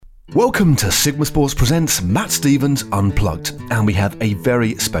Welcome to Sigma Sports Presents Matt Stevens Unplugged, and we have a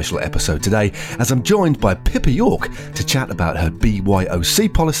very special episode today as I'm joined by Pippa York to chat about her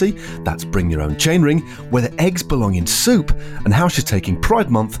BYOC policy, that's bring your own chainring, whether eggs belong in soup, and how she's taking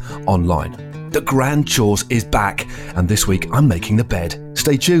Pride Month online. The Grand Chores is back, and this week I'm making the bed.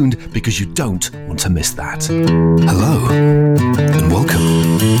 Stay tuned because you don't want to miss that. Hello, and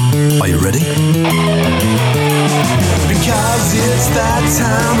welcome. Are you ready? Because it's that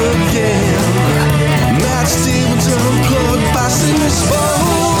time again. Matt Stevens Unplugged by Sigma Sports.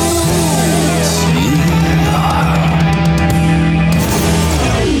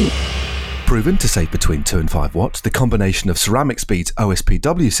 Proven to save between 2 and 5 watts, the combination of Ceramic Speed's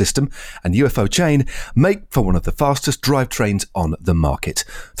OSPW system and UFO chain make for one of the fastest drivetrains on the market.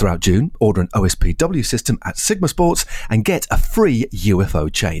 Throughout June, order an OSPW system at Sigma Sports and get a free UFO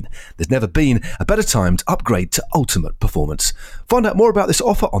chain. There's never been a better time to upgrade to ultimate performance. Find out more about this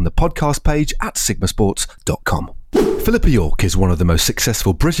offer on the podcast page at sigmasports.com. Philippa York is one of the most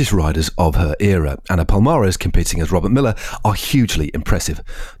successful British riders of her era, and her Palmares competing as Robert Miller are hugely impressive.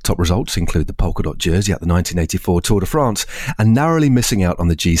 Top results include the polka dot jersey at the 1984 Tour de France and narrowly missing out on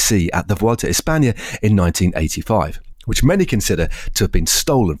the GC at the Vuelta a España in 1985. Which many consider to have been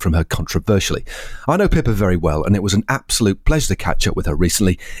stolen from her controversially. I know Pippa very well, and it was an absolute pleasure to catch up with her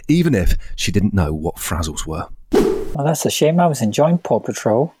recently, even if she didn't know what frazzles were. Well, that's a shame. I was enjoying Paw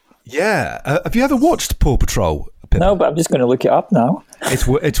Patrol. Yeah. Have you ever watched Paw Patrol, Pippa? No, but I'm just going to look it up now.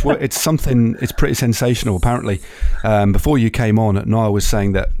 It's something. It's pretty sensational. Apparently, before you came on, Niall was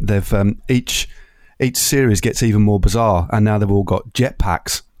saying that they've each series gets even more bizarre, and now they've all got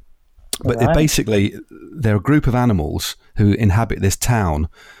jetpacks. But they're a group of animals who inhabit this town,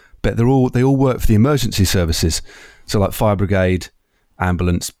 but they all work for the emergency services. So like fire brigade,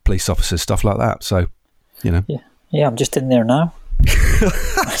 ambulance, police officers, stuff like that. So, you know. Yeah, I'm just in there now.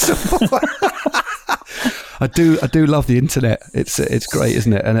 I do love the internet. It's great,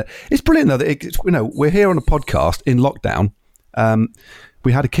 isn't it? And it's brilliant though. That we're here on a podcast in lockdown.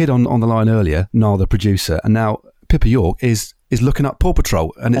 We had a kid on the line earlier, Niall, the producer, and now Pippa York is looking up Paw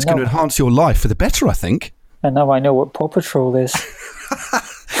Patrol, and it's going to enhance your life for the better, I think. And now I know what Paw Patrol is.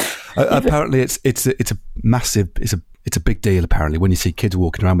 Apparently, it's a massive, it's a big deal. Apparently, when you see kids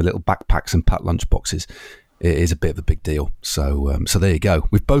walking around with little backpacks and packed lunch boxes, it is a bit of a big deal. So there you go.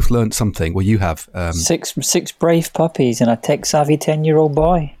 We've both learned something. Well, you have six brave puppies and a tech-savvy 10-year-old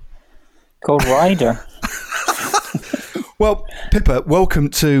boy called Ryder. Well, Pippa, welcome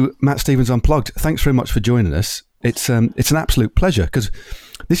to Matt Stevens Unplugged. Thanks very much for joining us. It's an absolute pleasure because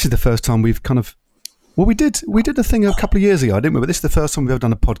this is the first time we've kind of we did a thing a couple of years ago, didn't we? But this is the first time we've ever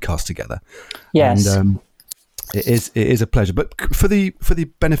done a podcast together. Yes, and it is a pleasure. But for the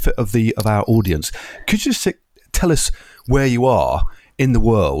benefit of our audience, could you just tell us where you are in the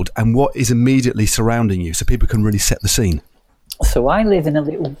world and what is immediately surrounding you, so people can really set the scene? So I live in a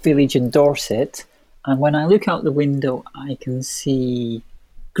little village in Dorset, and when I look out the window, I can see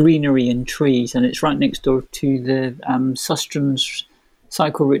greenery and trees, and it's right next door to the Sustrans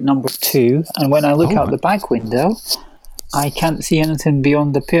cycle route number 2. And when I look out the back window, I can't see anything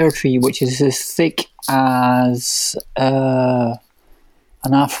beyond the pear tree, which is as thick as an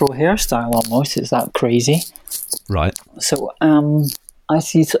afro hairstyle almost. It's that crazy. Right. So I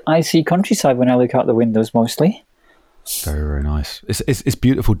see countryside when I look out the windows mostly. Very, very nice. It's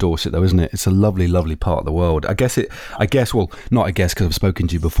beautiful, Dorset, though, isn't it? It's a lovely, lovely part of the world. Because I've spoken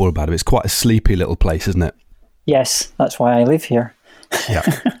to you before about it. It's quite a sleepy little place, isn't it? Yes, that's why I live here. Yeah,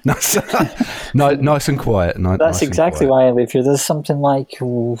 nice and quiet. That's exactly why I live here. There's something like,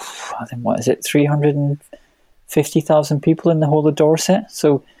 I think, 350,000 people in the whole of Dorset.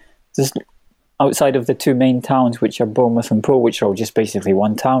 So there's, outside of the 2 main towns, which are Bournemouth and Poole, which are all just basically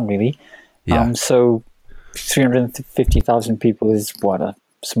one town, really. Yeah. So 350,000 people is a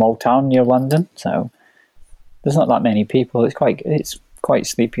small town near London. So there's not that many people. It's quite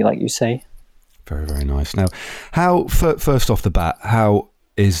sleepy, like you say. Very, very nice. Now, how first off the bat, how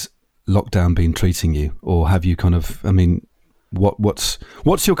is lockdown been treating you, or have you kind of? I mean, what's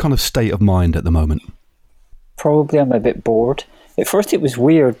your kind of state of mind at the moment? Probably, I'm a bit bored. At first, it was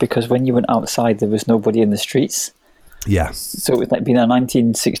weird because when you went outside, there was nobody in the streets. Yeah. So it was like being a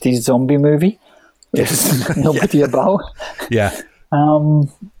 1960s zombie movie. There's nobody about. Yeah. And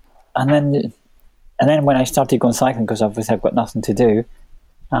then when I started going cycling, because obviously I've got nothing to do,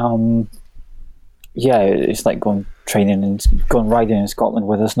 it's like going riding in Scotland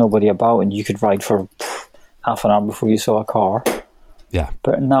where there's nobody about and you could ride for half an hour before you saw a car. Yeah.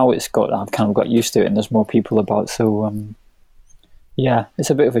 But now I've kind of got used to it and there's more people about. So, it's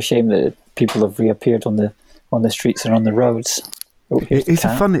a bit of a shame that people have reappeared on the streets and on the roads. It's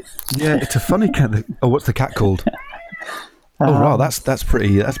a funny, it's a funny cat. Oh, what's the cat called? Oh, wow, that's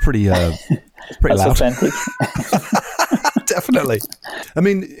pretty loud. Authentic. Definitely. I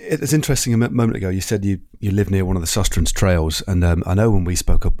mean, it's interesting. A moment ago, you said you live near one of the Susterns trails, and I know when we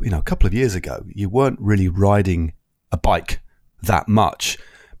spoke up, a couple of years ago, you weren't really riding a bike that much,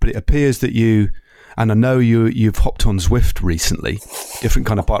 but it appears that you, and I know you've hopped on Zwift recently, different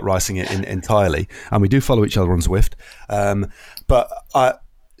kind of bike racing entirely, and we do follow each other on Zwift.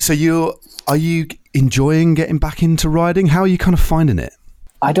 So are you enjoying getting back into riding? How are you kind of finding it?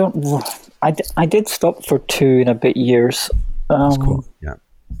 I did stop for 2 and a bit years. That's cool. Yeah.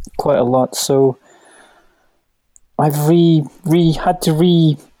 Quite a lot. So I've had to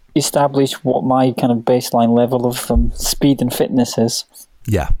re-establish what my kind of baseline level of speed and fitness is.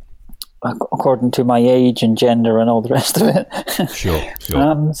 Yeah. According to my age and gender and all the rest of it. Sure.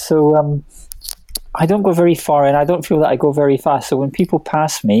 So I don't go very far, and I don't feel that I go very fast. So when people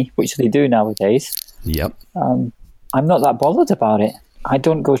pass me, which they do nowadays, yep. I'm not that bothered about it. I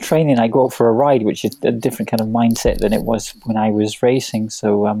don't go training. I go out for a ride, which is a different kind of mindset than it was when I was racing.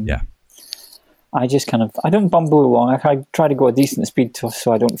 So I just I don't bumble along. I try to go a decent speed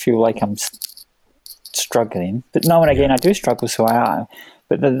so I don't feel like I'm struggling. But now and again I do struggle,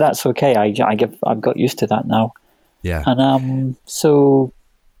 but that's okay. I've got used to that now. Yeah. And so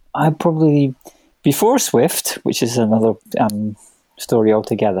I probably, before Zwift, which is another story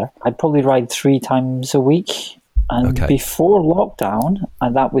altogether, I'd probably ride 3 times a week. And before lockdown,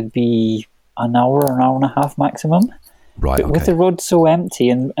 and that would be an hour and a half maximum. Right. But with the roads so empty,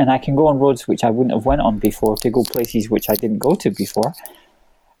 and I can go on roads which I wouldn't have went on before to go places which I didn't go to before.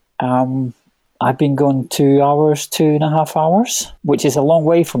 I've been going 2 hours, 2.5 hours, which is a long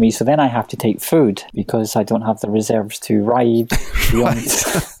way for me. So then I have to take food because I don't have the reserves to ride beyond.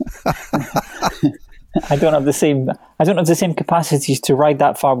 I don't have the same capacities to ride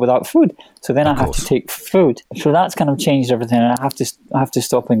that far without food. So then I have to take food. So that's kind of changed everything. I have to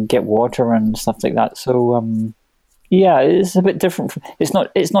stop and get water and stuff like that. So it's a bit different. It's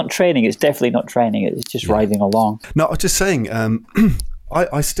not training. It's definitely not training. It's just riding along. No, I was just saying.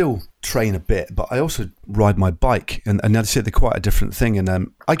 I still train a bit, but I also ride my bike, and I'd say they're quite a different thing.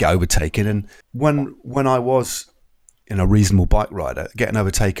 And I get overtaken, and when I was a reasonable bike rider, getting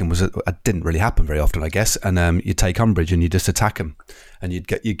overtaken didn't really happen very often, I guess. And you take umbrage and you just attack them, and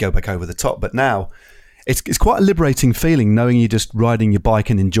you'd go back over the top. But now it's quite a liberating feeling knowing you're just riding your bike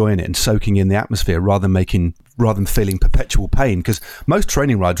and enjoying it and soaking in the atmosphere rather than feeling perpetual pain. Because most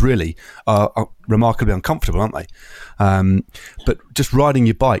training rides really are remarkably uncomfortable, aren't they? But just riding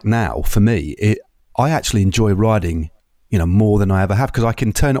your bike now, for me, I actually enjoy riding more than I ever have, because I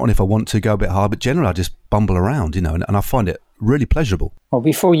can turn it on if I want to, go a bit hard, but generally I just bumble around, and I find it really pleasurable. Well,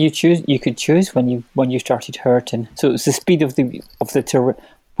 before you could choose when you started hurting. So it's the speed of the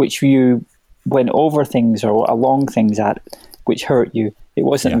which you went over things or along things at, which hurt you. It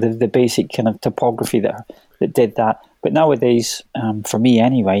wasn't the basic kind of topography that did that. But nowadays, for me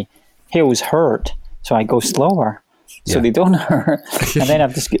anyway, hills hurt, so I go slower. So they don't hurt. And then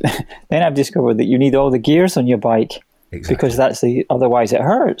I've discovered that you need all the gears on your bike. Exactly. Because otherwise it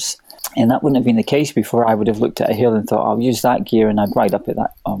hurts. And that wouldn't have been the case before. I would have looked at a hill and thought, I'll use that gear, and I'd ride up at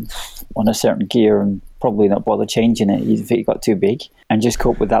that on a certain gear and probably not bother changing it if it got too big, and just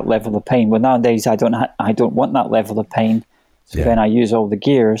cope with that level of pain. Well, nowadays I don't want that level of pain, so then I use all the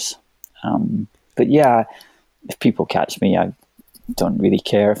gears. But if people catch me, I don't really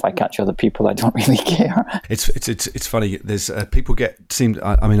care. If I catch other people, I don't really care. It's funny. There's people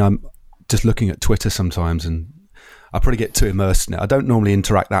I'm just looking at Twitter sometimes, and I probably get too immersed in it. I don't normally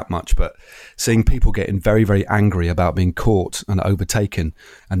interact that much, but seeing people getting very, very angry about being caught and overtaken,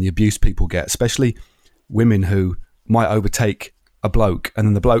 and the abuse people get, especially women who might overtake a bloke and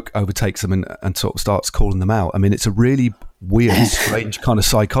then the bloke overtakes them and sort of starts calling them out. I mean, it's a really weird, strange kind of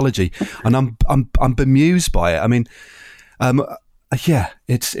psychology, and I'm bemused by it. I mean,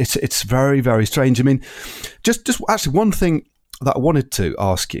 it's very, very strange. I mean, just actually one thing that I wanted to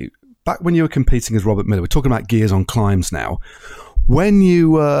ask you. Back when you were competing as Robert Miller, we're talking about gears on climbs now. When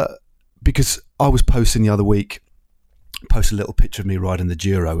you, because I was posting the other week, posted a little picture of me riding the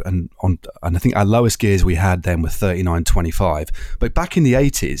Giro, and I think our lowest gears we had then were 39.25. But back in the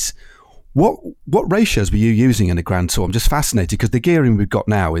 80s, what ratios were you using in a Grand Tour? I'm just fascinated because the gearing we've got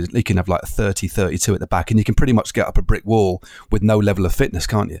now is you can have like 30, 32 at the back, and you can pretty much get up a brick wall with no level of fitness,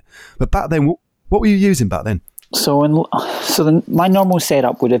 can't you? But back then, what were you using back then? My normal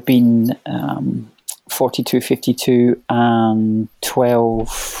setup would have been 42.52 and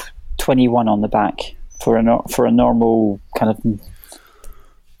 12.21 on the back for a normal kind of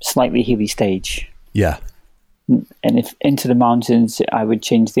slightly hilly stage. Yeah. And if into the mountains, I would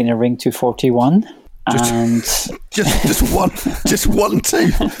change the inner ring to 41. Just one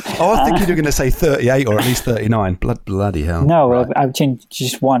tooth. I was thinking you were going to say 38 or at least 39. Bloody hell! No, right. I would change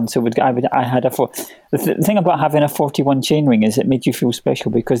just one. So I had a four. The thing about having a 41 chainring is it made you feel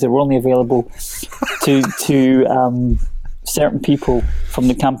special because they were only available to certain people from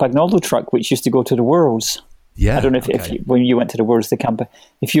the Campagnolo truck, which used to go to the Worlds. Yeah, I don't know if when you went to the Worlds,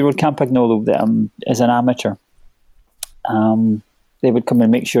 if you rode Campagnolo as an amateur. They would come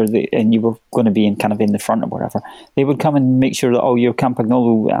and make sure that, and you were going to be in the front or whatever. They would come and make sure that all your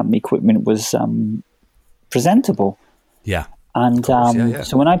Campagnolo equipment was presentable. Yeah. And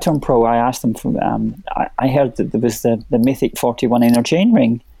so when I turned pro, I asked them for. I heard that there was the mythic 41 inner chain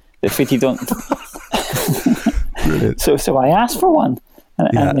ring that fitted on. Brilliant. So I asked for one,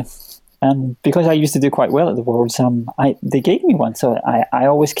 and because I used to do quite well at the Worlds, they gave me one. So I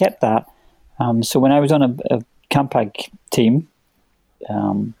always kept that. So when I was on a Campag team.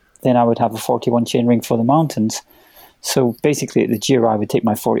 Then I would have a 41 chainring for the mountains. So basically at the Giro, I would take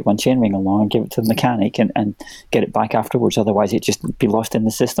my 41 chainring along and give it to the mechanic and get it back afterwards. Otherwise, it'd just be lost in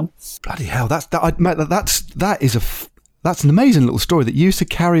the system. Bloody hell! That's an amazing little story that you used to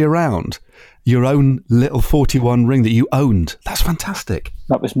carry around your own little 41 ring that you owned. That's fantastic.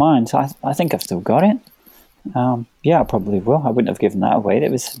 That was mine. So I think I've still got it. I probably will. I wouldn't have given that away. It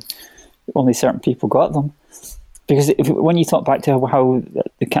was only certain people got them. Because when you thought back to how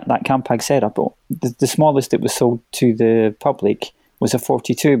that Campag setup, the smallest it was sold to the public was a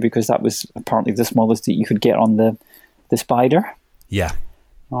 42 because that was apparently the smallest that you could get on the Spider. Yeah.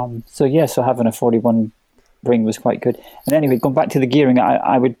 So having a 41 ring was quite good. And anyway, going back to the gearing,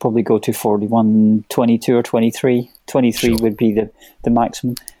 I would probably go to 41, 22 or 23. 23 would be the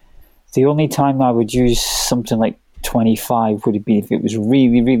maximum. The only time I would use something like 25 would be if it was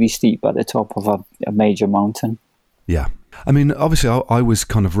really, really steep at the top of a major mountain. Yeah. I mean, obviously, I was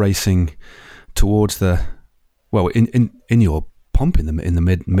kind of racing towards in your pomp in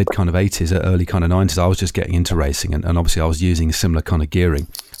the mid kind of 80s, early kind of 90s. I was just getting into racing, and obviously I was using similar kind of gearing.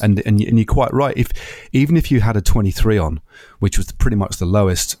 And you're quite right. Even if you had a 23 on, which was pretty much the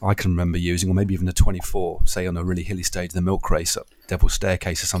lowest I can remember using, or maybe even a 24, say on a really hilly stage, the Milk Race up Devil's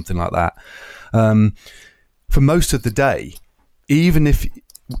Staircase or something like that. For most of the day, even that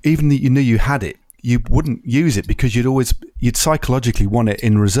you knew you had it, you wouldn't use it because you'd psychologically want it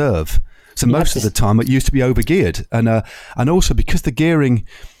in reserve. So most of the time it used to be overgeared, and also because the gearing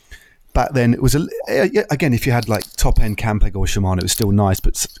back then it was again, if you had like top end Campag or Shimano, it was still nice,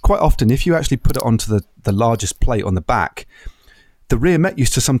 but quite often if you actually put it onto the largest plate on the back, the rear Met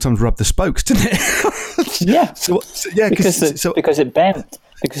used to sometimes rub the spokes, didn't it? Yeah. Because it bent.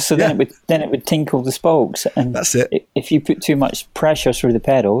 Then it would tinkle the spokes, and that's it. If you put too much pressure through the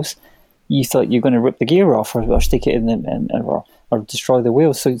pedals, you thought you're going to rip the gear off or stick it in or destroy the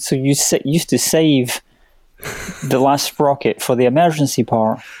wheel. So you used to save the last sprocket for the emergency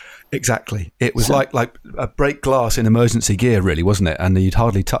part. Exactly. It was like a break glass in emergency gear, really, wasn't it? And you'd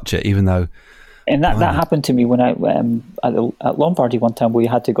hardly touch it, even though. And that happened to me when I at Lombardy one time, where you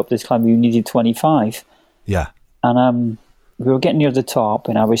had to go up this climb. You needed 25. Yeah. And we were getting near the top,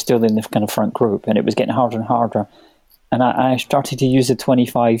 and I was still in the kind of front group, and it was getting harder and harder. And I started to use the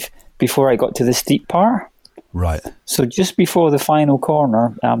 25 before I got to the steep part. Right. So just before the final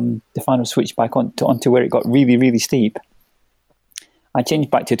corner, the final switch back onto where it got really, really steep, I changed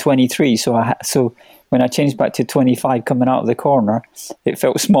back to 23. So when I changed back to 25 coming out of the corner, it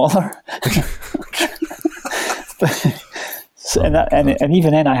felt smaller. And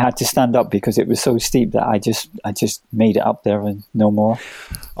even then I had to stand up because it was so steep that I just made it up there and no more.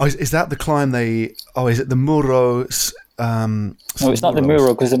 Oh, is that the climb is it the Muro? No, it's not the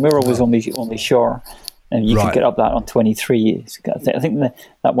Muro, because the Muro was only shore, and you could get up that on 23. I think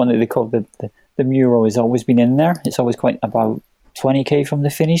that one that they call the Muro has always been in there. It's always quite about 20k from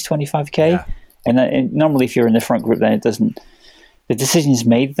the finish, 25k. Yeah. And normally if you're in the front group, then it doesn't. The decision's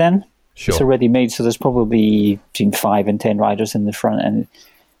made then. Sure. It's already made, so there's probably between 5 and 10 riders in the front, and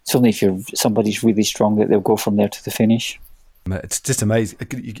it's only if somebody's really strong that they'll go from there to the finish. It's just amazing.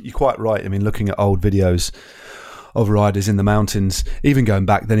 You're quite right. I mean, looking at old videos of riders in the mountains, even going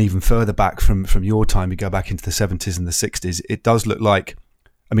back, then even further back from your time, you go back into the 70s and the 60s, it does look like,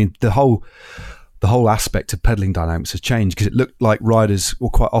 I mean, the whole aspect of pedaling dynamics has changed, because it looked like riders were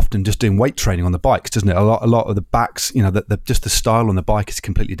quite often just doing weight training on the bikes, doesn't it? A lot of the backs, just the style on the bike is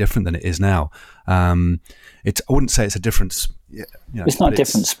completely different than it is now. I wouldn't say it's a difference. It's not a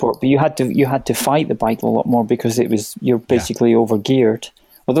different sport, but you had to fight the bike a lot more because you're basically overgeared.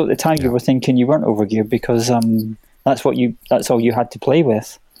 Although at the time you were thinking you weren't overgeared because that's all you had to play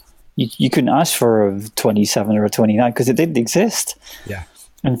with. you couldn't ask for a 27 or a 29 because it didn't exist. Yeah.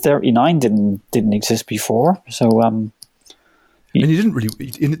 And 39 didn't exist before. So and you didn't really.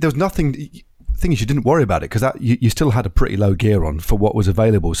 There was nothing. Thing is, you didn't worry about it because you still had a pretty low gear on for what was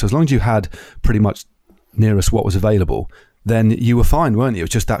available. So as long as you had pretty much nearest what was available, then you were fine, weren't you?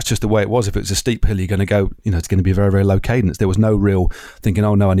 That's just the way it was. If it was a steep hill, you're going to go. It's going to be very, very low cadence. There was no real thinking,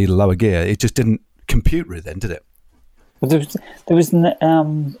 oh no, I need a lower gear. It just didn't compute really then, did it? Well, there was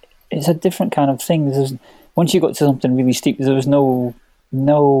it's a different kind of thing. Once you got to something really steep, there was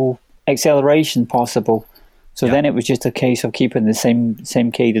no acceleration possible. So then it was just a case of keeping the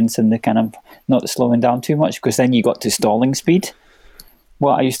same cadence and the kind of not slowing down too much, because then you got to stalling speed.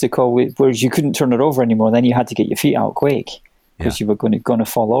 What I used to call, whereas you couldn't turn it over anymore, then you had to get your feet out quick because you were going to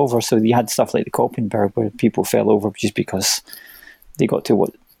fall over. So you had stuff like the Koppenberg where people fell over just because they got to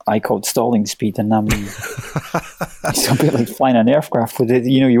what I called stalling speed, and it's a bit like flying an aircraft with it.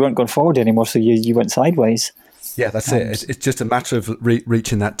 You weren't going forward anymore, so you went sideways. Yeah, that's it. It's just a matter of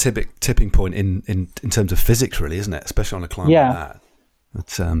reaching that tipping point in terms of physics, really, isn't it? Especially on a climb like that.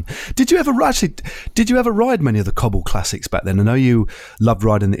 But, did you ever ride many of the cobble classics back then? I know you loved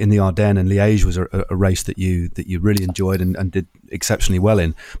riding in the Ardennes, and Liège was a race that you really enjoyed and did exceptionally well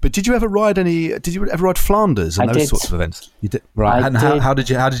in. But did you ever ride Flanders and those sorts of events? You did, right? And how did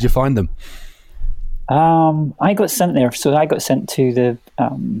you find them? I got sent there, so I got sent to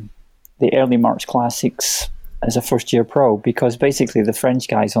the early March Classics as a first year pro, because basically the French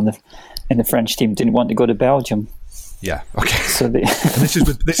guys in the French team didn't want to go to Belgium. Yeah. Okay. So and this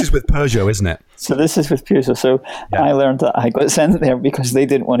is with Peugeot, isn't it? So this is with Peugeot. So I learned that I got sent there because they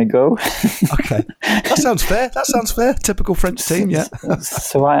didn't want to go. Okay, that sounds fair. Typical French team. Yeah.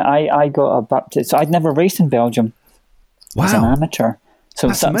 So I got a baptism. So I'd never raced in Belgium. Wow. As an amateur. So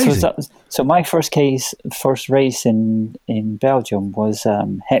that's amazing. So my first race in Belgium was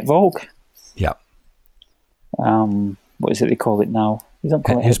Het Volk. Yeah. What is it they call it now? You don't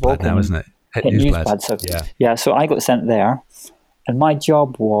call it Het Volk now, isn't it? Het Nieuwsblad. So so I got sent there, and my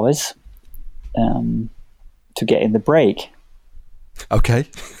job was to get in the break. Okay.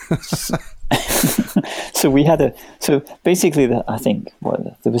 So we had basically I think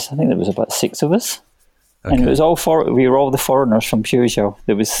there was about 6 of us. Okay. And it was we were all the foreigners from Peugeot.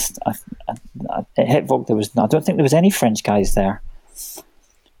 There was at Het Volk, I don't think there was any French guys there.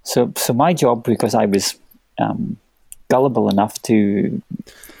 So my job, because I was gullible enough to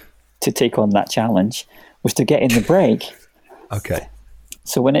take on that challenge, was to get in the break. Okay.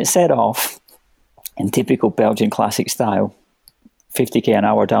 So when it set off, in typical Belgian classic style, 50k an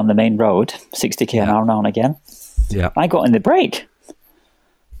hour down the main road, 60k an hour now and again, I got in the break.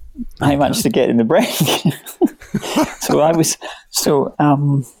 I managed to get in the break.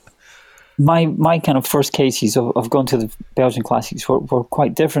 My kind of first cases of going to the Belgian Classics were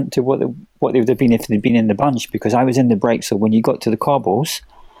quite different to what they would have been if they'd been in the bunch, because I was in the break. So when you got to the cobbles,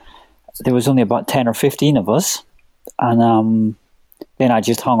 there was only about 10 or 15 of us, and then I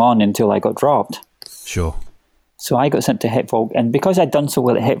just hung on until I got dropped. Sure. So I got sent to Het Volk, and because I'd done so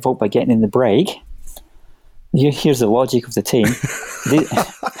well at Het Volk by getting in the break, here's the logic of the team.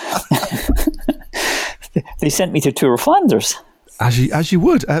 They sent me to Tour of Flanders. As you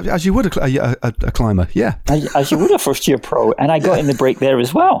would a climber, yeah. As you would a first year pro, and I got in the break there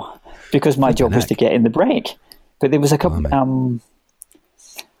as well, because my job was to get in the break. But there was a couple.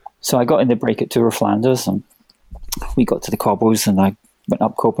 So I got in the break at Tour of Flanders, and we got to the cobbles, and I went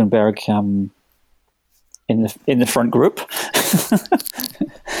up Koppenberg in the front group,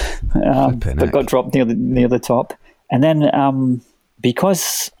 but got dropped near the top. And then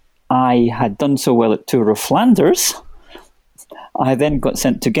because I had done so well at Tour of Flanders, I then got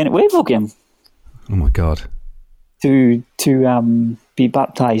sent to Ghent-Wevelgem. Oh my God! To be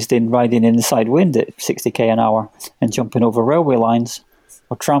baptized in riding in the side wind at 60k an hour and jumping over railway lines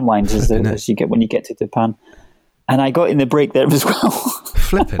or tram lines as you get when you get to Japan. And I got in the break there as well.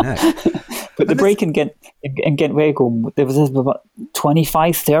 Flipping heck. But the break in Ghent-Wevelgem, there was about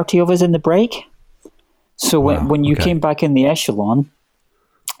 25, 30 of us in the break. So when you came back in the echelon,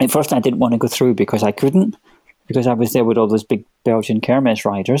 at first I didn't want to go through because I couldn't, because I was there with all those big Belgian Kermesse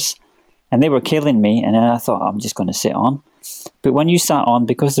riders, and they were killing me, and then I thought, I'm just going to sit on. But when you sat on,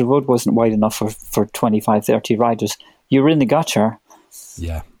 because the road wasn't wide enough for 25, 30 riders, you were in the gutter.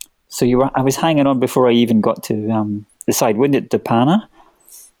 Yeah. So I was hanging on before I even got to the side wind at De Panne.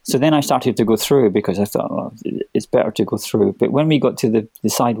 So then I started to go through because I thought, it's better to go through. But when we got to the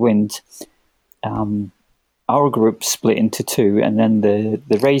side wind, our group split into 2, and then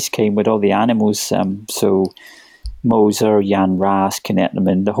the race came with all the animals. So Moser, Jan Raas,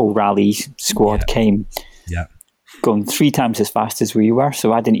 Knetterman, the whole rally squad came. Yeah. going 3 times as fast as we were,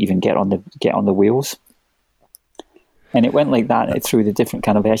 so I didn't even get on the wheels. And it went like that through the different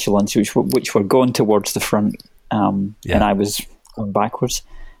kind of echelons, which were going towards the front, and I was going backwards.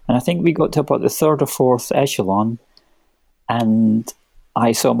 And I think we got to about the 3rd or 4th echelon, and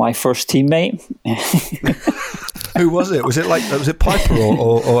I saw my first teammate. Who was it? Was it Piper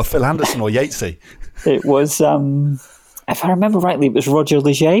or Phil Anderson or Yatesy? It was, if I remember rightly, it was Roger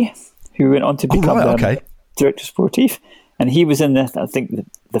Leger, who went on to become Director Sportif. And he was in the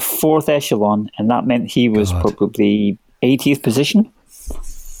 4th echelon, and that meant he was probably 80th position.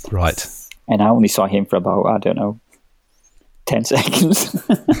 Right. And I only saw him for about, I don't know, 10 seconds.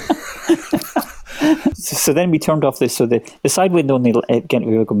 So then we turned off this. So the side window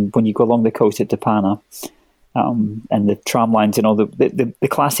when you go along the coast at Depana, and the tram lines and all the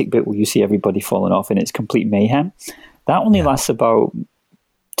classic bit where you see everybody falling off and it's complete mayhem. That only lasts about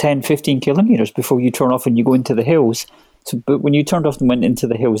 10, 15 kilometres before you turn off and you go into the hills. So, but when you turned off and went into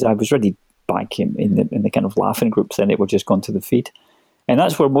the hills, I was already back in the kind of laughing groups, and it were just gone to the feet. And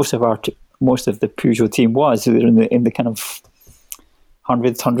that's where most of the Peugeot team was. They were in the kind of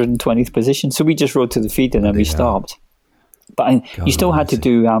 100th, 120th position. So we just rode to the feet and then we stopped. But you still had to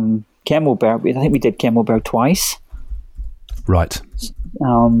do Kemmelberg. I think we did Kemmelberg twice. Right.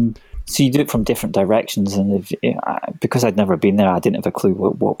 So you do it from different directions, and because I'd never been there, I didn't have a clue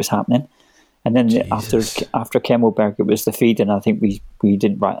what was happening. And then after Kemmelberg, it was the feed, and I think we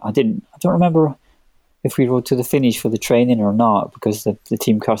didn't ride. I don't remember if we rode to the finish for the training or not, because the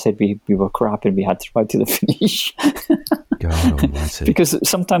team car said we were crap and we had to ride to the finish. God almighty. Because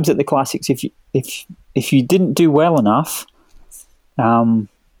sometimes at the classics, if you didn't do well enough,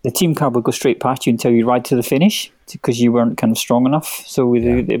 the team car would go straight past you until you ride to the finish, because you weren't kind of strong enough. So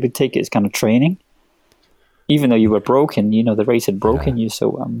they would take it as kind of training, even though you were broken. The race had broken you.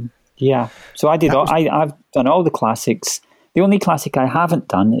 So so I did. I've done all the classics. The only classic I haven't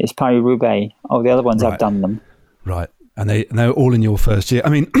done is Paris-Roubaix. All the other ones I've done them. Right, and they're all in your first year. I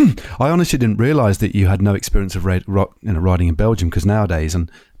mean, I honestly didn't realise that you had no experience of riding in Belgium, because nowadays,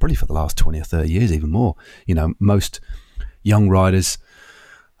 and probably for the last 20 or 30 years, even more, most young riders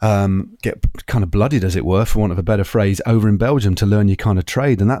get kind of bloodied, as it were, for want of a better phrase, over in Belgium to learn your kind of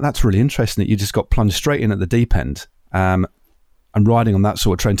trade. And that's really interesting that you just got plunged straight in at the deep end. And riding on that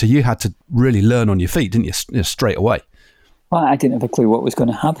sort of train. So you had to really learn on your feet, didn't you, straight away? Well, I didn't have a clue what was going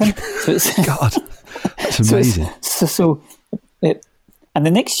to happen. So God, that's amazing. And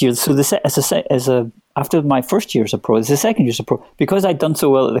the next year, so after my first year as a pro, it's the second year as a pro, because I'd done so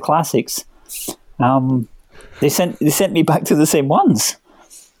well at the classics. They sent me back to the same ones.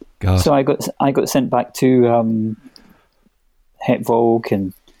 God. So I got sent back to Het Volk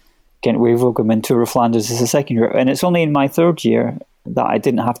and Ghent-Wevelgem and Tour of Flanders as the second year, and it's only in my third year that I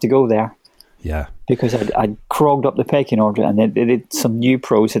didn't have to go there. Yeah, because I'd crawled up the pecking order, and they did some new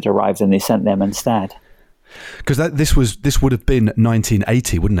pros had arrived, and they sent them instead. Because this would have been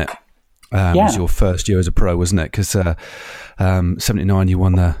 1980, wouldn't it? It was your first year as a pro, wasn't it? Because 79, you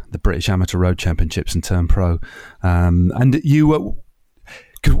won the British Amateur Road Championships and turned pro, and you were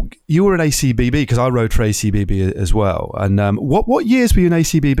at ACBB, because I rode for ACBB as well. And what years were you in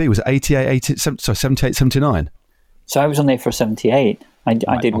ACBB? Was it 88, 78, 79? So I was on there for 78. I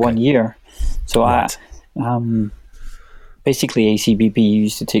did 1 year. So basically ACBB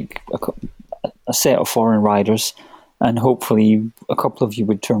used to take a set of foreign riders, and hopefully a couple of you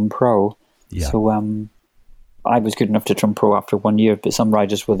would turn pro. Yeah. So I was good enough to turn pro after 1 year, but some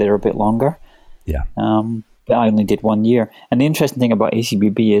riders were there a bit longer. Yeah. But I only did 1 year. And the interesting thing about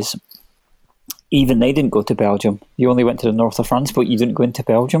ACBB is even they didn't go to Belgium. You only went to the north of France, but you didn't go into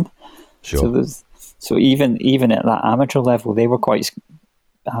Belgium. Sure. So even at that amateur level, they were quite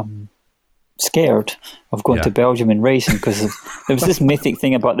scared of going to Belgium and racing, because there was this mythic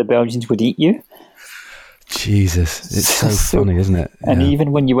thing about the Belgians would eat you. Jesus, it's so funny, isn't it? Yeah. And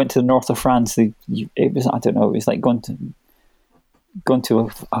even when you went to the north of France, it was like going to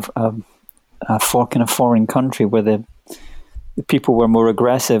a fork in a foreign country where the people were more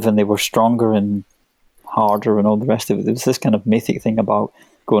aggressive and they were stronger and harder and all the rest of it. There was this kind of mythic thing about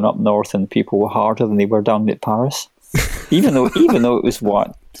going up north and people were harder than they were down at Paris, even though it was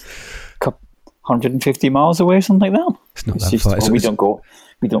 150 miles away or something like that. It's not that far.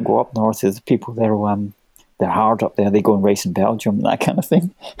 We don't go up north. There's people there. They're hard up there. They go and race in Belgium, that kind of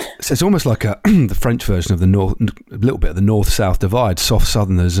thing. So it's almost like the French version of the north, a little bit of the north-south divide, soft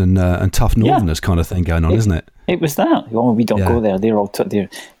Southerners and tough Northerners kind of thing going on, isn't it? It was that. Oh, we don't go there. They're all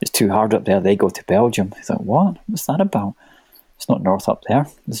it's too hard up there. They go to Belgium. I thought, what? What's that about? It's not north up there.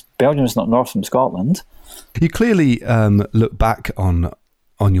 Belgium is not north from Scotland. You clearly look back on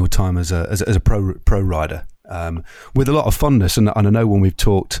your time as a pro rider. with a lot of fondness. And I know when we've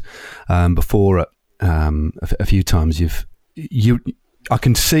talked before a few times, I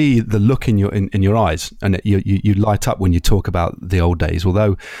can see the look in your eyes, and you light up when you talk about the old days.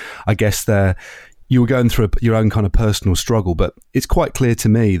 Although, I guess you were going through your own kind of personal struggle, but it's quite clear to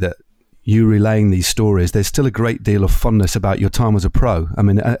me that you relaying these stories, there's still a great deal of fondness about your time as a pro. I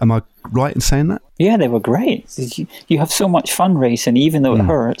mean, am I right in saying that? Yeah, they were great. You have so much fun racing, even though it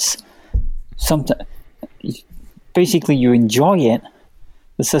hurts. Basically, you enjoy it.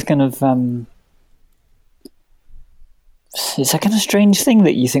 It's this kind of it's a kind of strange thing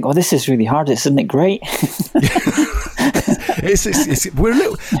that you think, oh, this is really hard. Isn't it great? We're a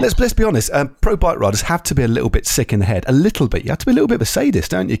little. Let's be honest. Pro bike riders have to be a little bit sick in the head, a little bit. You have to be a little bit of a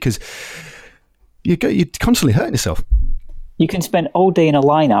sadist, don't you? Because you're constantly hurting yourself. You can spend all day in a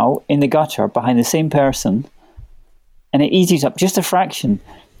line out in the gutter behind the same person, and it eases up just a fraction,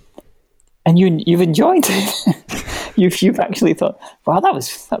 and you've enjoyed it. You've actually thought, wow, that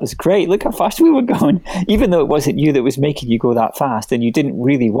was great. Look how fast we were going, even though it wasn't you that was making you go that fast, and you didn't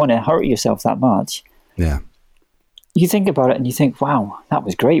really want to hurt yourself that much. Yeah. You think about it and you think, wow, that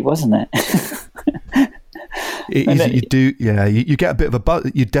was great, wasn't it? You do, yeah. You get a bit of a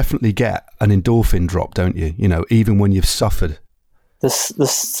buzz. You definitely get an endorphin drop, don't you? You know, even when you've suffered. There's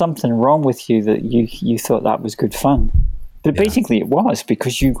something wrong with you that you thought that was good fun, but basically it was,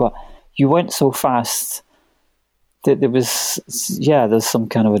 because you went so fast that there's some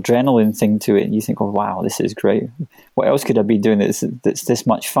kind of adrenaline thing to it, and you think, oh wow, this is great. What else could I be doing that's this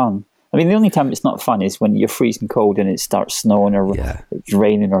much fun? I mean, the only time it's not fun is when you're freezing cold and it starts snowing or it's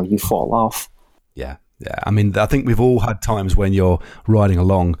raining or you fall off. Yeah. I mean, I think we've all had times when you're riding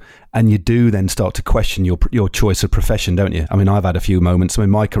along and you do then start to question your choice of profession, don't you? I mean, I've had a few moments. I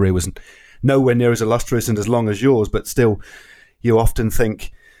mean, my career was nowhere near as illustrious and as long as yours, but still, you often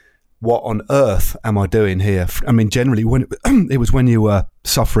think, what on earth am I doing here? I mean, generally, when it was when you were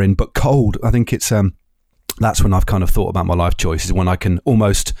suffering but cold, I think it's that's when I've kind of thought about my life choices, when I can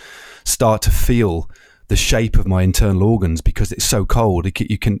almost start to feel the shape of my internal organs because it's so cold.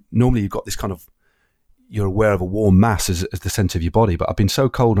 You can normally, you've got this kind of, you're aware of a warm mass as the centre of your body, but I've been so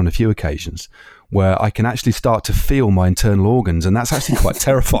cold on a few occasions where I can actually start to feel my internal organs, and that's actually quite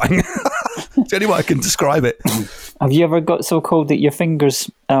terrifying. It's the only way I can describe it. Have you ever got so cold that your fingers,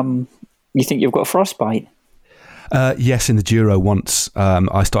 you think you've got frostbite? Yes, in the Giro once,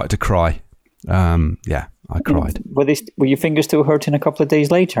 I started to cry. I cried. Were your fingers still hurting a couple of days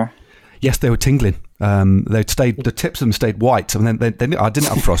later? Yes, they were tingling. The tips of them stayed white. And then I didn't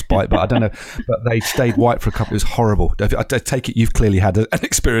have frostbite, but I don't know. But they stayed white for a couple. It was horrible. I take it you've clearly had an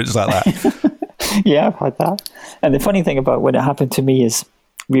experience like that. Yeah, I've had that. And the funny thing about when it happened to me is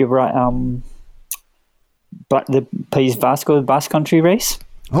we were at the País Vasco, the Basque Country race.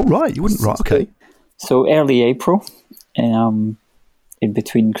 Oh, right. You wouldn't, right, okay. So early April, in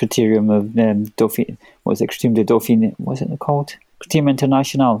between Criterium of Dauphiné, what was it, Criterium de Dauphiné, what was it called? Criterium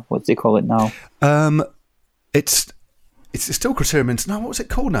International, what do they call it now? It's still Criterium International. What was it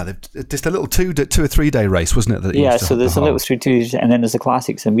called now? Just a little 2 or 3 day race, wasn't it? So there's a little 2 days, and then there's the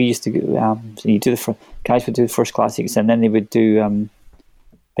classics, and we used to go, so you do guys would do the first classics, and then they would do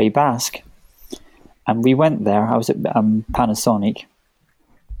Pays Basque. And we went there. I was at Panasonic,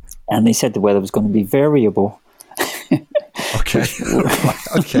 and they said the weather was going to be variable. Okay.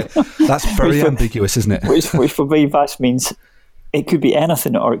 Okay. That's very ambiguous, isn't it? Which for Pays Basque means it could be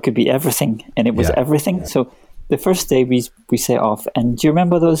anything or it could be everything, and it was everything. Yeah. So the first day we set off, and do you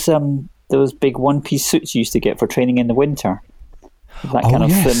remember those big one-piece suits you used to get for training in the winter? That kind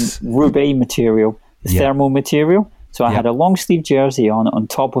of thin Roubaix material, the thermal material. So I had a long-sleeve jersey on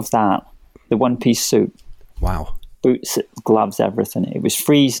top of that, the one-piece suit. Wow. Boots, gloves, everything. It was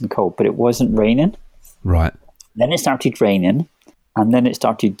freezing cold, but it wasn't raining. Right. Then it started raining, and then it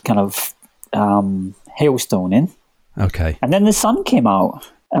started kind of hailstoning. Okay. And then the sun came out.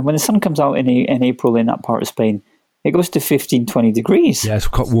 And when the sun comes out in April in that part of Spain, it goes to 15, 20 degrees. Yeah, it's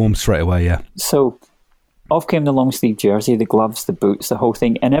got warm straight away, yeah. So off came the long sleeve jersey, the gloves, the boots, the whole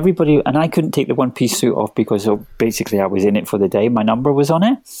thing. And I couldn't take the one-piece suit off because basically I was in it for the day. My number was on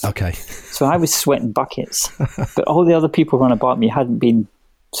it. Okay. So I was sweating buckets. But all the other people run about me hadn't been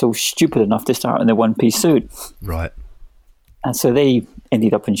so stupid enough to start in the one-piece suit. Right. And so they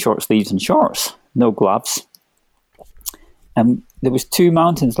ended up in short sleeves and shorts, no gloves. And there was 2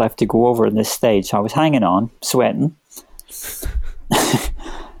 mountains left to go over in this stage. So I was hanging on, sweating.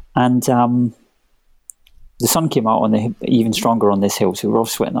 And the sun came out even stronger on this hill, so we were all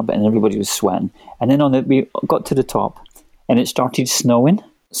sweating a bit, and everybody was sweating. And then we got to the top, and it started snowing.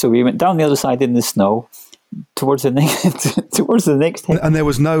 So we went down the other side in the snow towards the next hill. And there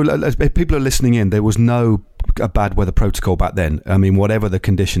was no, as people are listening in, there was no a bad weather protocol back then. I mean, whatever the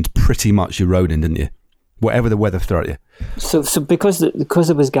conditions, pretty much you rode in, didn't you? Whatever the weather threw at you. So because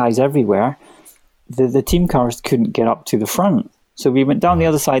there was guys everywhere, the team cars couldn't get up to the front. So we went down the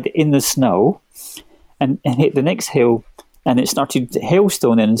other side in the snow and hit the next hill, and it started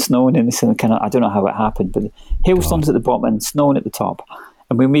hailstoning and snowing in the kind of, I don't know how it happened, but hailstones at the bottom and snowing at the top.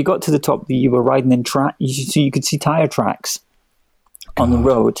 And when we got to the top, you were riding in track, so you could see tire tracks on the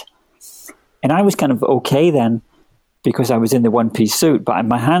road. And I was kind of okay then because I was in the one-piece suit, but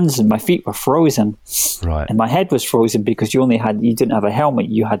my hands and my feet were frozen. Right. And my head was frozen because you didn't have a helmet,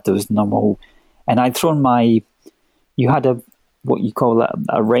 you had those normal, and I'd thrown you had what you call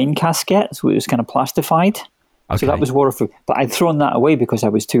a rain casket, so it was kind of plastified. Okay. So that was waterproof, but I'd thrown that away because I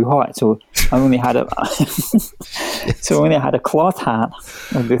was too hot. So I only had a cloth hat,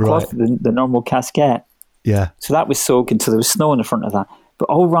 the normal casket. Yeah. So that was soaking. So there was snow in the front of that. But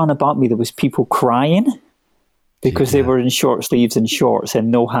all round about me, there was people crying because they were in short sleeves and shorts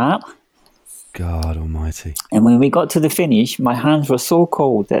and no hat. God Almighty! And when we got to the finish, my hands were so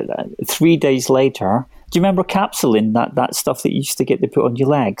cold that 3 days later. Do you remember capsuline, that stuff that you used to get to put on your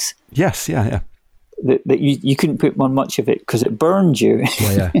legs? Yes, yeah. That you couldn't put on much of it because it burned you.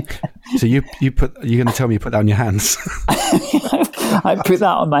 Yeah. So you're going to tell me you put that on your hands? I put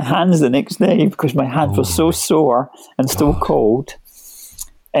that on my hands the next day because my hands were so sore and still cold.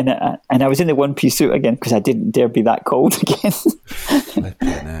 And I was in the one-piece suit again because I didn't dare be that cold again.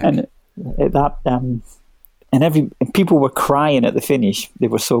 And people were crying at the finish. They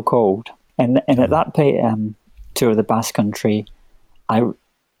were so cold. And at that tour of the Basque Country, I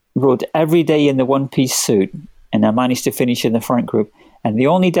rode every day in the one-piece suit, and I managed to finish in the front group. And the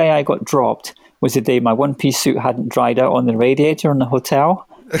only day I got dropped was the day my one-piece suit hadn't dried out on the radiator in the hotel,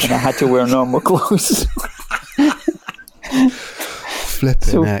 and I had to wear normal clothes.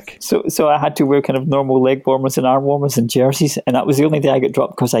 Flipping heck. So I had to wear kind of normal leg warmers and arm warmers and jerseys, and that was the only day I got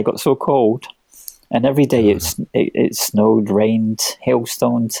dropped because I got so cold. And every day it snowed, rained,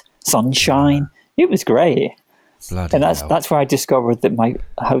 hailstones, sunshine. It was great. Bloody and hell. That's where I discovered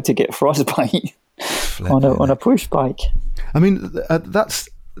how to get frostbite on a push bike. I mean, that's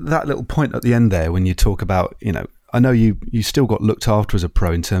that little point at the end there when you talk about, I know you still got looked after as a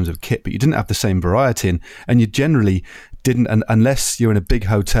pro in terms of kit, but you didn't have the same variety, and you generally didn't, unless you're in a big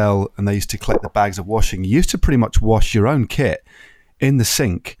hotel and they used to collect the bags of washing, you used to pretty much wash your own kit in the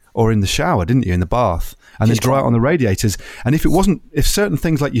sink or in the shower, didn't you, in the bath, and then dry it on the radiators. And if certain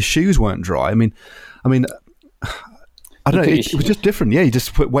things like your shoes weren't dry, I mean, I don't know, it was just different. Yeah, you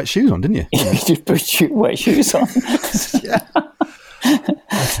just put wet shoes on, didn't you? You just put wet shoes on. Yeah.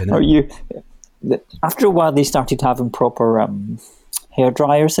 After a while, they started having proper hair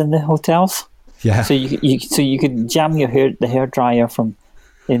dryers in the hotels. Yeah. So you could jam the hair dryer from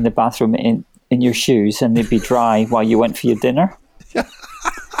in the bathroom in your shoes, and they'd be dry while you went for your dinner. Yeah.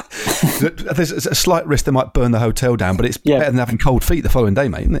 There's a slight risk they might burn the hotel down, but it's better than having cold feet the following day,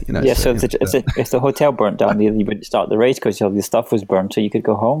 mate. Isn't it? So if the hotel burnt down, you wouldn't start the race because all your stuff was burned, so you could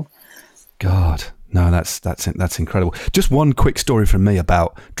go home. God, no, that's incredible. Just one quick story from me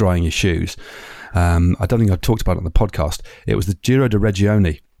about drying your shoes. I don't think I've talked about it on the podcast. It was the Giro de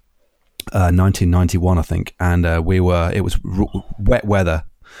Regione, 1991, I think, and it was wet weather.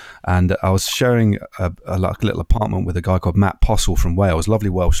 And I was sharing a little apartment with a guy called Matt Postle from Wales, lovely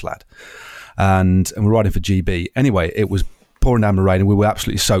Welsh lad. And we're riding for GB. Anyway, it was pouring down the rain and we were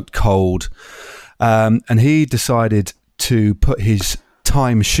absolutely soaked cold. And he decided to put his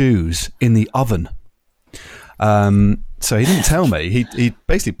time shoes in the oven. So he didn't tell me. He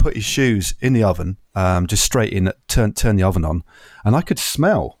basically put his shoes in the oven, just straight in, turn the oven on, and I could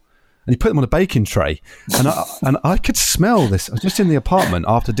smell. And he put them on a baking tray, and I could smell this. I was just in the apartment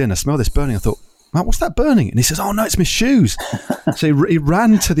after dinner, smell this burning. I thought, Matt, what's that burning? And he says, oh no, it's my shoes. So he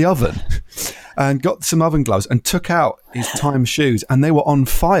ran to the oven and got some oven gloves and took out his time shoes, and they were on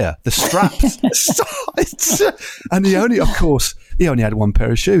fire. The straps, and he only had one pair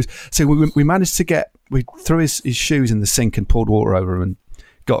of shoes. So we managed to we threw his shoes in the sink and poured water over them and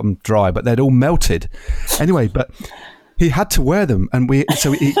got them dry, but they'd all melted. Anyway, but he had to wear them, and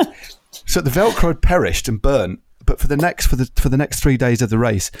so the Velcro had perished and burnt. But for the next 3 days of the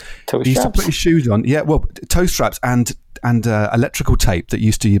race, he used to put his shoes on. Yeah, well, toe straps and electrical tape that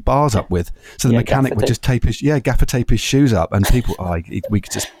used to your bars up with. So the mechanic would just gaffer tape his shoes up, and people, we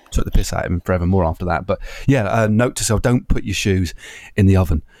could just took the piss out of him forevermore after that. But yeah, note to self: don't put your shoes in the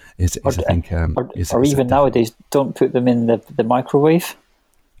oven. Or even nowadays, don't put them in the microwave.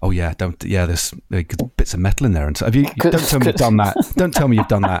 Oh yeah, don't. Yeah, there's bits of metal in there, and so don't tell me you've done that. Don't tell me you've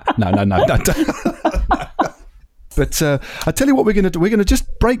done that. No. But I tell you what we're going to do. We're going to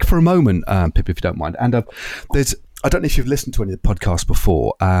just break for a moment, Pip, if you don't mind. And I don't know if you've listened to any of the podcasts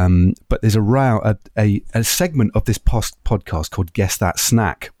before, but there's a segment of this podcast called Guess That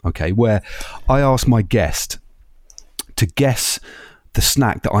Snack, okay, where I ask my guest to guess the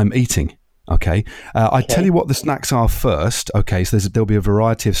snack that I'm eating. Okay, I tell you what the snacks are first. Okay, so there'll be a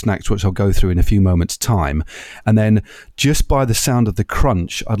variety of snacks which I'll go through in a few moments' time, and then just by the sound of the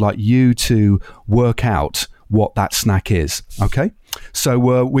crunch, I'd like you to work out what that snack is. Okay, so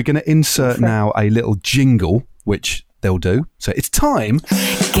we're going to insert now a little jingle, which they'll do. So it's time.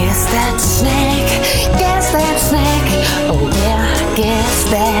 Guess that snack. Guess that snack. Oh yeah, guess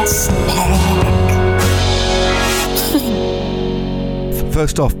that snack.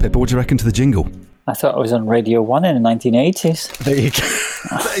 First off, Pippa, what do you reckon to the jingle? I thought I was on Radio 1 in the 1980s. There you go.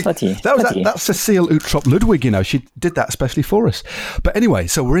 That's Cecile Utrop Ludwig, you know. She did that especially for us. But anyway,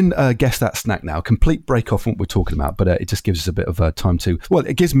 so we're in Guess That Snack now. Complete break off what we're talking about, but it just gives us a bit of time to... Well,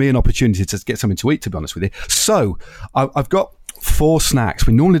 it gives me an opportunity to get something to eat, to be honest with you. So, I've got 4 snacks.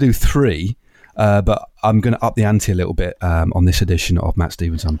 We normally do 3, but I'm going to up the ante a little bit on this edition of Matt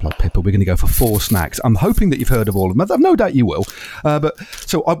Stevens Unplugged, Pippa. We're going to go for 4 snacks. I'm hoping that you've heard of all of them. I've no doubt you will.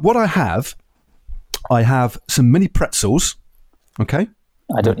 What I have some mini pretzels. Okay,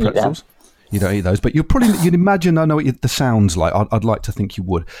 I don't eat them. You don't eat those, but you'd imagine. I know what the sounds like. I'd like to think you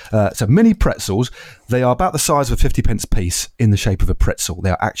would. So mini pretzels. They are about the size of a 50p piece in the shape of a pretzel.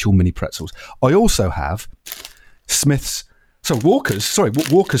 They are actual mini pretzels. I also have Walker's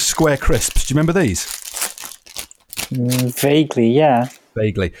Square Crisps. Do you remember these? Vaguely, yeah.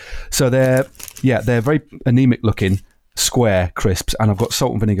 Vaguely. So they're very anemic looking Square Crisps, and I've got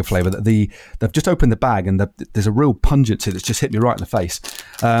salt and vinegar flavour. They've just opened the bag, and there's a real pungency that's just hit me right in the face.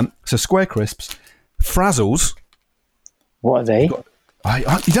 So Square Crisps, Frazzles. What are they?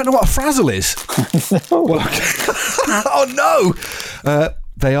 You don't know what a frazzle is? No. Well, oh no!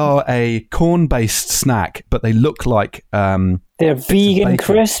 They are a corn-based snack, but they look like they're vegan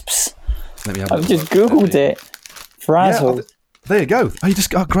crisps. Let me have I've just googled it. Frazzle. Yeah, there you go.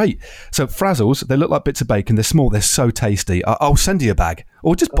 Great. So Frazzles, they look like bits of bacon. They're small. They're so tasty. I'll send you a bag,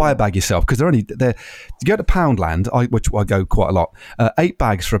 or just buy a bag yourself, because you go to Poundland, which I go quite a lot. 8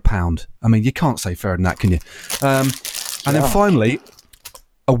 bags for £1. I mean, you can't say fairer than that, can you? And then finally,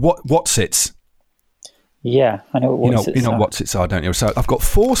 a Whatsits. Yeah, I know what Whatsits are. You know what Whatsits are, don't you? So I've got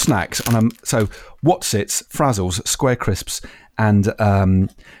 4 snacks, and so Whatsits, Frazzles, Square Crisps, and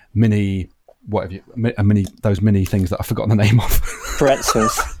mini those mini things that I've forgotten the name of.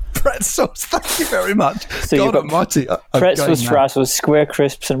 Pretzels. Pretzels. Thank you very much. So God almighty. Pretzels, Frazzles, Square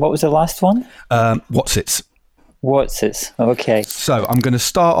Crisps, and what was the last one? Whatsits. Whatsits. Okay. So I'm going to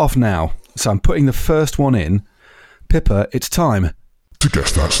start off now. So I'm putting the first one in. Pippa, it's time to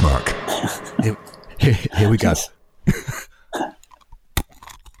guess that snack. Here we go.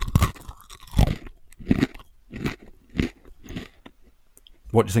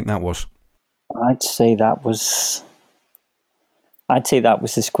 What do you think that was? I'd say that was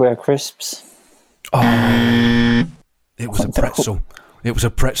the Square Crisps. Oh, it was a pretzel. It was a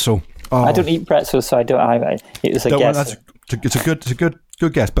pretzel. Oh. I don't eat pretzels, so I don't. It was a guess. It's a good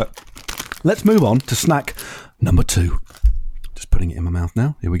guess. But let's move on to snack number 2. Just putting it in my mouth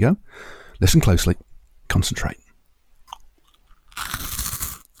now. Here we go. Listen closely. Concentrate.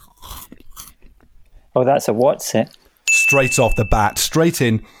 Oh, that's a Whatsit. Straight off the bat, straight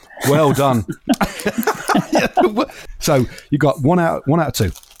in. Well done. So you got one out of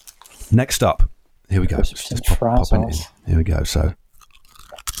 2. Next up, here we go. Just pop it in. Here we go. So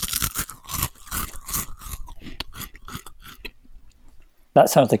that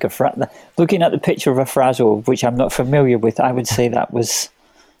sounds like looking at the picture of a Frazzle, which I'm not familiar with, I would say that was.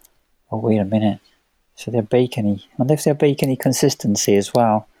 Oh, wait a minute. So they're bacony. I wonder if they're bacony consistency as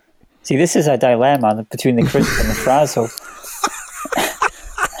well. See, this is a dilemma between the crisp and the Frazzle.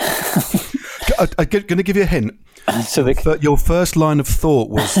 I'm going to give you a hint. So your first line of thought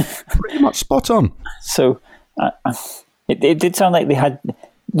was pretty much spot on. So it did sound like they had,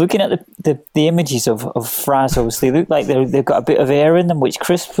 looking at the images of Frazzles, they look like they've got a bit of air in them, which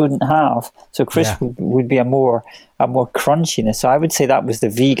crisp wouldn't have. So crisp would be a more crunchiness. So I would say that was the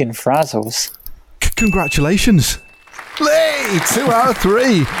vegan Frazzles. Congratulations. Lee, 2 out of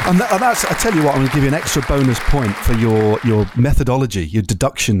 3. And that's, I tell you what, I'm going to give you an extra bonus point for your methodology, your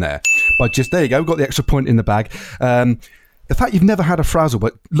deduction there. But there you go, we've got the extra point in the bag. The fact you've never had a Frazzle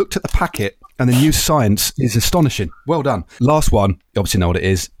but looked at the packet and then used science is astonishing. Well done. Last one, you obviously know what it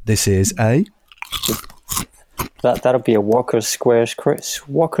is. This is a... That'll be a Walker's Square Crisps.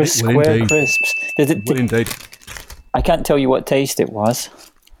 Walker's Square Crisps. Indeed. I can't tell you what taste it was.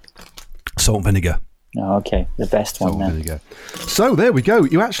 Salt and vinegar. Oh, okay, the best one There then. you go. So there we go.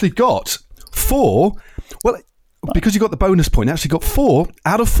 You actually got 4. Well, because you got the bonus point, you actually got 4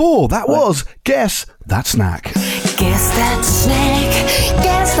 out of 4. That was Guess That Snack. Guess that snack,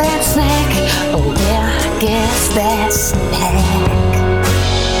 guess that snack. Oh yeah, guess that snack.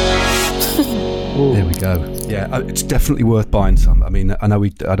 There we go. Yeah, it's definitely worth buying some. I mean, I know I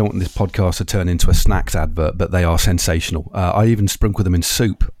don't want this podcast to turn into a snacks advert, but they are sensational. I even sprinkle them in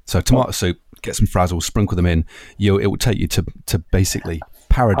soup. So tomato soup, get some Frazzles, sprinkle them in. It will take you to basically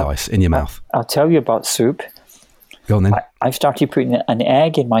paradise in your mouth. I'll tell you about soup. Go on then. I've started putting an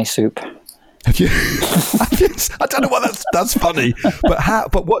egg in my soup. Have you? I don't know why that's funny, but how?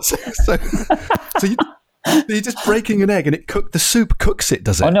 But what's so you're just breaking an egg and the soup cooks it,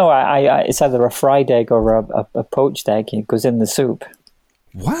 does it? Oh no, it's either a fried egg or a poached egg. It goes in the soup.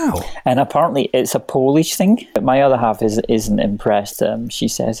 Wow. And apparently it's a Polish thing. But my other half isn't impressed. She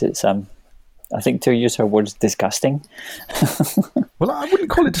says it's I think to use her words, disgusting. Well, I wouldn't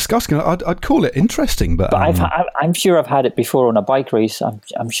call it disgusting. I'd call it interesting. But I'm sure I've had it before on a bike race.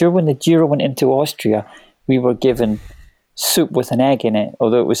 I'm sure when the Giro went into Austria, we were given soup with an egg in it,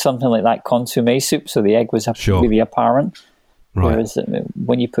 although it was something like that consommé soup, so the egg was really apparent. Right. Whereas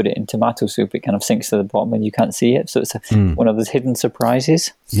when you put it in tomato soup, it kind of sinks to the bottom and you can't see it. So it's one of those hidden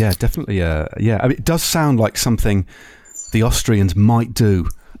surprises. Yeah, definitely. Yeah, I mean, it does sound like something the Austrians might do.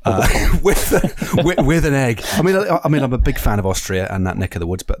 With an egg. I mean, I'm a big fan of Austria and that neck of the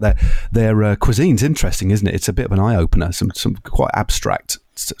woods, but their cuisine's interesting, isn't it? It's a bit of an eye opener. Some quite abstract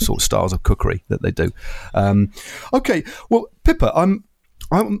sort of styles of cookery that they do. Okay, well, Pippa, I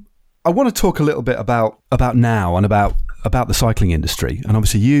want to talk a little bit about now and about the cycling industry. And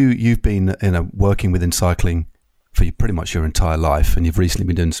obviously, you've been working within cycling for pretty much your entire life, and you've recently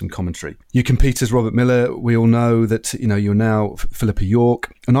been doing some commentary. You compete as Robert Miller. We all know that you're now Philippa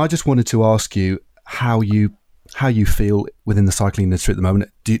York, and I just wanted to ask you how you feel within the cycling industry at the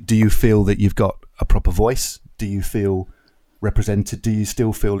moment. Do you feel that you've got a proper voice? Do you feel represented? Do you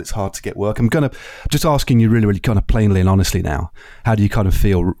still feel it's hard to get work? I'm just asking you really, really kind of plainly and honestly now. How do you kind of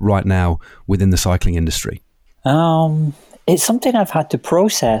feel right now within the cycling industry? It's something I've had to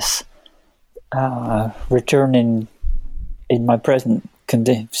process. Returning in my present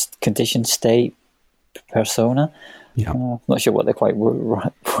condition state persona. Yeah. I'm not sure what the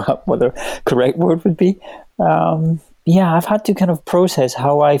what the correct word would be. I've had to kind of process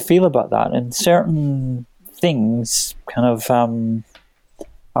how I feel about that, and certain things kind of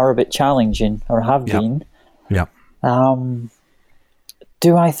are a bit challenging or have been. Yeah.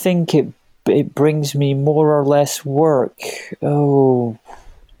 Do I think it brings me more or less work? Oh,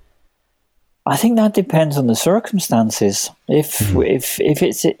 I think that depends on the circumstances. If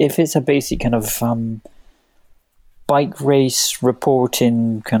it's a basic kind of bike race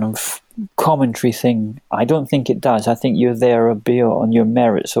reporting kind of commentary thing, I don't think it does. I think you're there a bit on your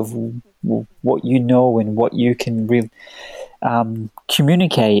merits of what you know and what you can really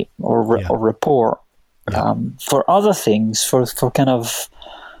communicate or report. Yeah. For other things, for kind of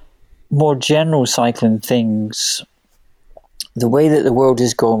more general cycling things, the way that the world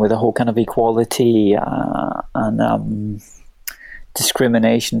is going with the whole kind of equality and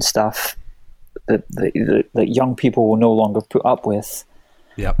discrimination stuff that young people will no longer put up with,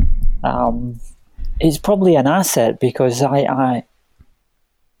 it's probably an asset, because I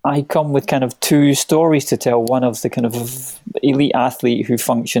come with kind of two stories to tell. One of the kind of elite athlete who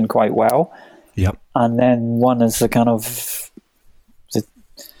function quite well, and then one is the kind of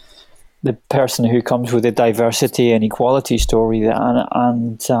the person who comes with a diversity and equality story,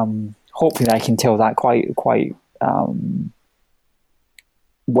 and hopefully I can tell that quite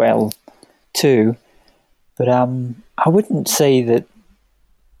well too. But I wouldn't say that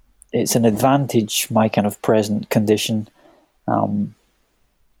it's an advantage, my kind of present condition.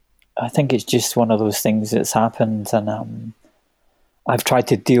 I think it's just one of those things that's happened, and I've tried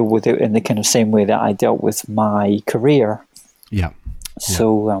to deal with it in the kind of same way that I dealt with my career. Yeah.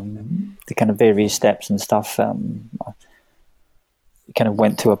 So the kind of various steps and stuff kind of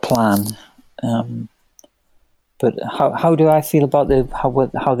went to a plan. But how do I feel about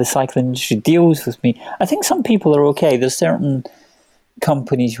how the cycling industry deals with me? I think some people are okay. There's certain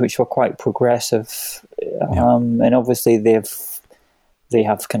companies which are quite progressive, and obviously they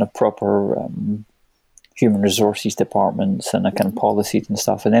have kind of proper human resources departments and a kind of policies and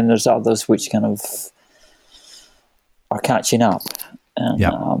stuff. And then there's others which kind of are catching up.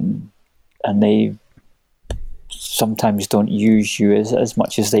 And they sometimes don't use you as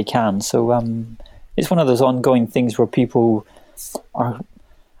much as they can. So it's one of those ongoing things where people are.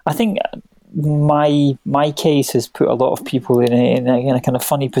 I think my case has put a lot of people in a kind of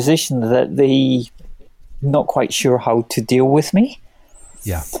funny position that they not quite sure how to deal with me.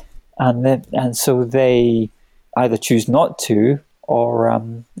 Yeah. And so they either choose not to,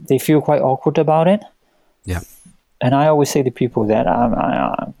 or they feel quite awkward about it. Yeah. And I always say to people that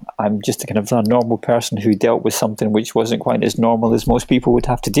I'm just a kind of a normal person who dealt with something which wasn't quite as normal as most people would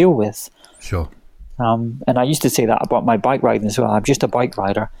have to deal with. Sure. And I used to say that about my bike riding as well. I'm just a bike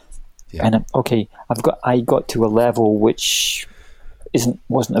rider. Yeah. And I got to a level which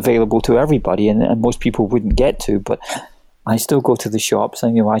wasn't available to everybody, and most people wouldn't get to. But I still go to the shops,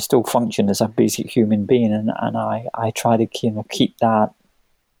 and I still function as a basic human being, and I try to keep that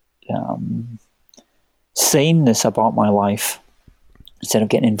saneness about my life instead of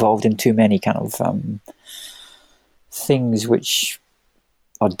getting involved in too many kind of things which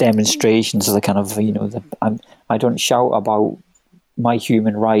are demonstrations of the kind of I don't shout about my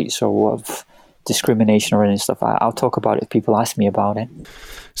human rights or of discrimination or any stuff. I'll talk about it if people ask me about it.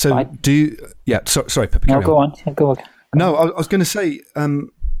 So do you? Yeah. Sorry, Pippa. No, go on. Go on. No, I was going to say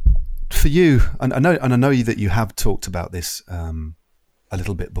for you, and I know that you have talked about this a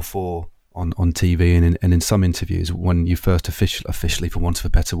little bit before on TV and in some interviews when you first officially, for want of a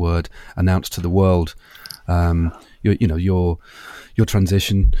better word, announced to the world your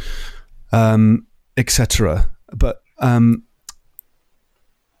transition, etc. But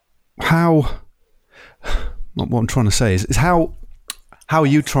how? What I'm trying to say is how are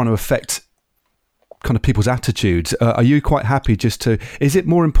you trying to affect kind of people's attitudes? Are you quite happy is it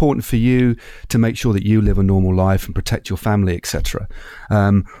more important for you to make sure that you live a normal life and protect your family, etc.,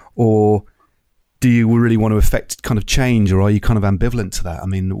 or do you really want to affect kind of change, or are you kind of ambivalent to that? I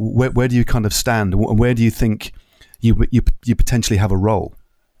mean, where do you kind of stand, and where do you think you potentially have a role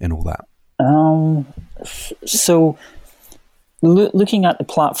in all that? So looking at the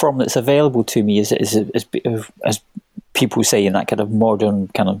platform that's available to me as people say in that kind of modern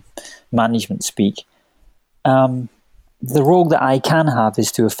kind of management speak, the role that I can have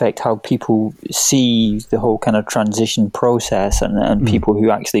is to affect how people see the whole kind of transition process and people who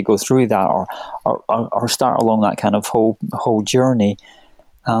actually go through that or start along that kind of whole journey.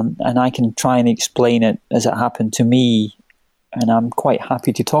 And I can try and explain it as it happened to me, and I'm quite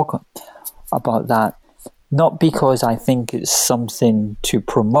happy to talk about that. Not because I think it's something to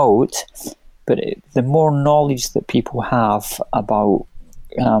promote, but the more knowledge that people have about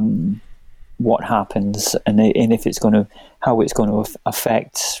what happens and if how it's going to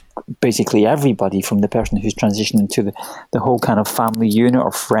affect basically everybody, from the person who's transitioning to the whole kind of family unit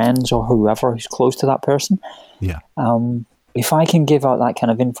or friends or whoever who's close to that person. Yeah. If I can give out that kind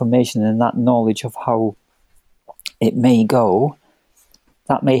of information and that knowledge of how it may go,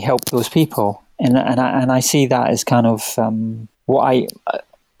 that may help those people. And I see that as kind of what I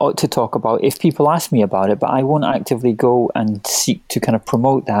ought to talk about if people ask me about it, but I won't actively go and seek to kind of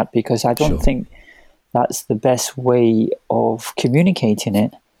promote that, because I don't think that's the best way of communicating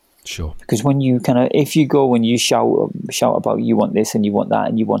it. Sure. Because when you if you go and you shout about you want this and you want that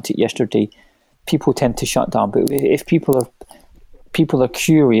and you want it yesterday, people tend to shut down. But if people are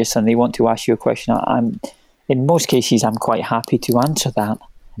curious and they want to ask you a question, in most cases I'm quite happy to answer that.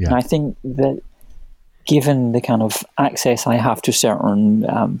 Yeah. And I think that given the kind of access I have to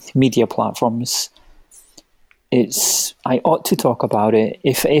certain media platforms, I ought to talk about it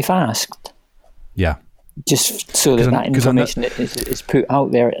if asked. Yeah. Just so that information is put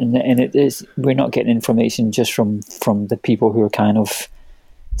out there, and it is, we're not getting information just from the people who are kind of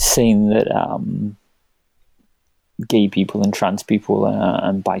saying that gay people and trans people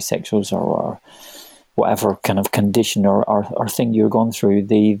and bisexuals or whatever kind of condition or thing you're going through,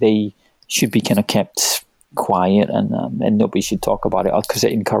 they should be kind of kept quiet, and nobody should talk about it, because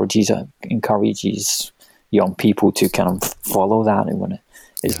it encourages young people to kind of follow that, and when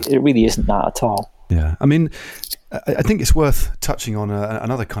it really isn't that at all. Yeah, I mean, I think it's worth touching on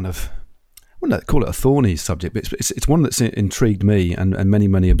another kind of, I wouldn't call it a thorny subject, but it's one that's intrigued me and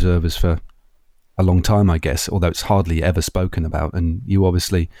many observers for a long time, I guess, although it's hardly ever spoken about. And you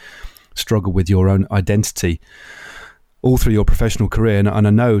obviously struggle with your own identity all through your professional career. And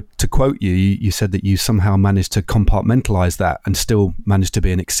I know, to quote you, you said that you somehow managed to compartmentalize that and still managed to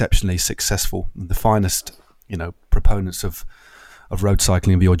be an exceptionally successful, the finest, proponents of road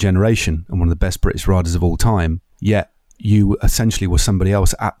cycling of your generation and one of the best British riders of all time. Yet you essentially were somebody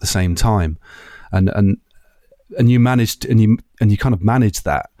else at the same time, and you managed and you kind of managed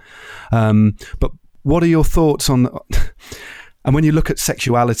that. But what are your thoughts on? And when you look at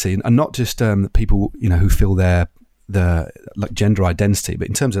sexuality, and not just people who feel their like gender identity, but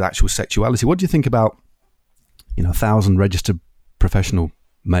in terms of actual sexuality, what do you think about 1,000 registered professional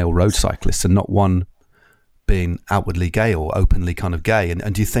male road cyclists and not one being outwardly gay or openly kind of gay?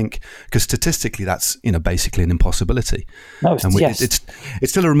 And do you think, because statistically that's, you know, basically an impossibility. No, it's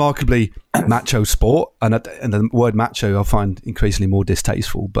still a remarkably macho sport, and the word macho I find increasingly more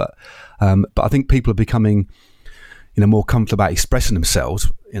distasteful. But I think people are becoming, you know, more comfortable about expressing themselves,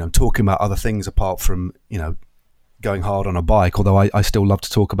 you know, talking about other things apart from, you know, going hard on a bike. Although I still love to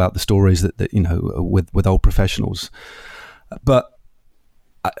talk about the stories that you know, with old professionals. But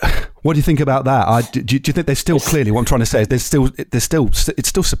what do you think about that? Do you think there's still, clearly what I'm trying to say is it's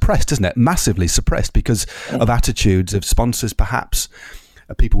still suppressed, isn't it? Massively suppressed because of attitudes of sponsors, perhaps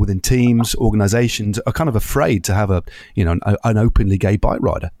people within teams, organisations are kind of afraid to have an openly gay bike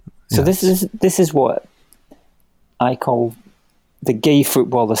rider. So this is what I call the gay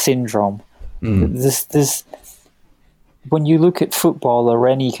footballer syndrome. This when you look at football or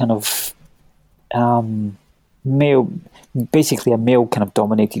any kind of male, basically a male kind of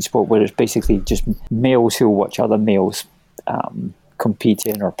dominated sport where it's basically just males who watch other males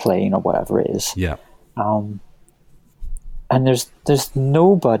competing or playing or whatever it is. Yeah. And there's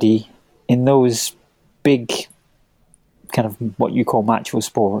nobody in those big kind of what you call macho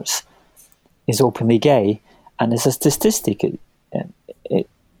sports is openly gay, and as a statistic,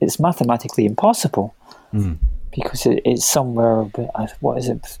 it's mathematically impossible because it's somewhere. What is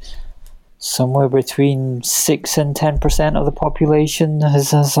it? Somewhere between 6 and 10% of the population has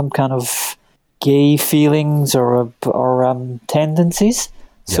some kind of gay feelings or tendencies.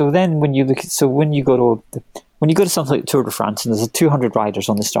 Yeah. So then, when you go to something like Tour de France and there's 200 riders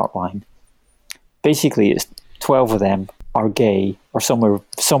on the start line, basically it's 12 of them are gay or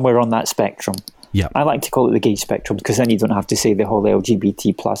somewhere on that spectrum. Yeah, I like to call it the gay spectrum because then you don't have to say the whole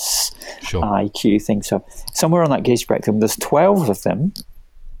LGBT plus IQ thing. So somewhere on that gay spectrum, there's 12 of them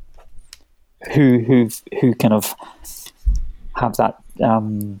who kind of have that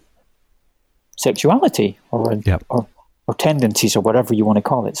sexuality or tendencies or whatever you want to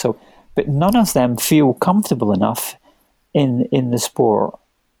call it. So, but none of them feel comfortable enough in the sport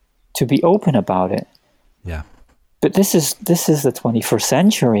to be open about it. Yeah. But this is the 21st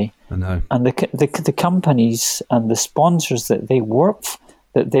century. I know. And the companies and the sponsors that they work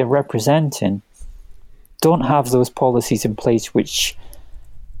that they're representing don't have those policies in place which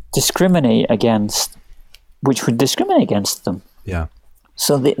would discriminate against them. Yeah.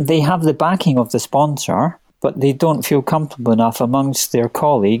 So they have the backing of the sponsor, but they don't feel comfortable enough amongst their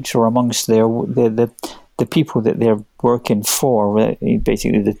colleagues or amongst the people that they're working for,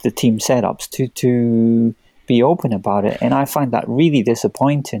 basically the team setups, to be open about it. And I find that really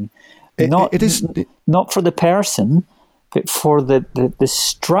disappointing. Not for the person, but for the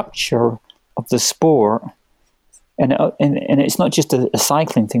structure of the sport. And it's not just a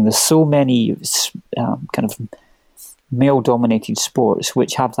cycling thing. There's so many kind of male-dominated sports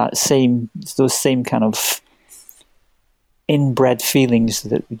which have those same kind of inbred feelings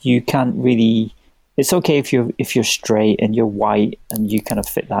that you can't really. It's okay if you're straight and you're white and you kind of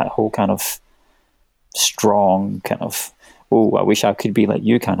fit that whole kind of strong kind of I wish I could be like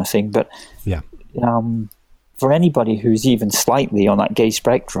you kind of thing. But yeah, for anybody who's even slightly on that gay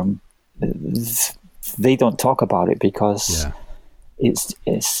spectrum, they don't talk about it because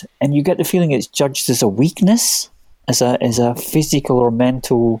it's and you get the feeling it's judged as a weakness, as a physical or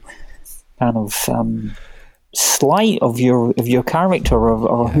mental kind of slight of your character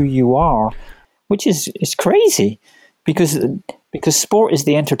or who you are, which is crazy because sport is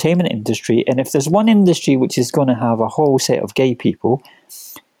the entertainment industry, and if there's one industry which is going to have a whole set of gay people,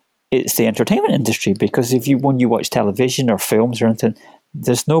 it's the entertainment industry. Because when you watch television or films or anything,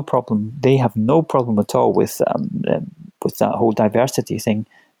 there's no problem. They have no problem at all with that whole diversity thing,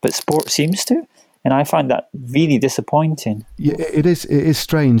 but sport seems to, and I find that really disappointing. Yeah, it is. It is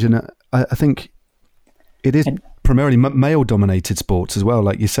strange, and I think it is primarily male-dominated sports as well,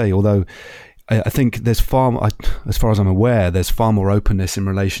 like you say. Although I think there's as far as I'm aware, there's far more openness in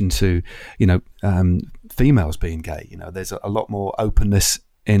relation to females being gay. There's a lot more openness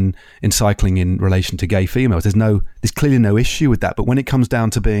in cycling in relation to gay females. There's clearly no issue with that. But when it comes down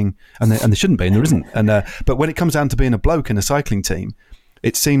to being, and there shouldn't be, and there isn't. But when it comes down to being a bloke in a cycling team,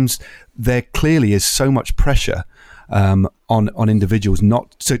 it seems there clearly is so much pressure on individuals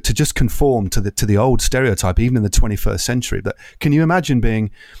not to just conform to the old stereotype, even in the 21st century. But can you imagine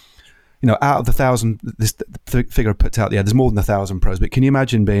being, out of the 1,000, the figure put out there, there's more than 1,000 pros, but can you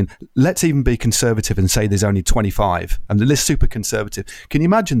imagine being, let's even be conservative and say there's only 25, and the list super conservative. Can you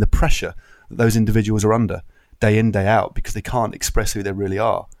imagine the pressure that those individuals are under day in, day out, because they can't express who they really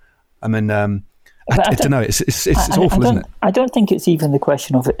are? I mean, I don't know, it's awful, isn't it? I don't think it's even the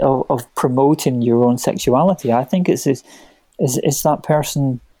question of promoting your own sexuality. I think it's that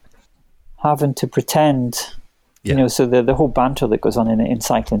person having to pretend You know, so the whole banter that goes on in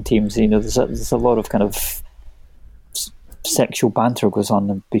cycling teams, you know, there's a lot of kind of sexual banter goes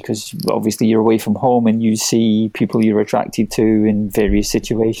on because obviously you're away from home and you see people you're attracted to in various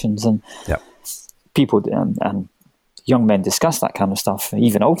situations, and people and young men discuss that kind of stuff.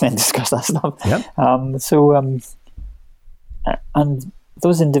 Even old men discuss that stuff. And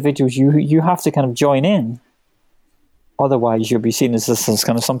those individuals, you have to kind of join in, otherwise you'll be seen as there's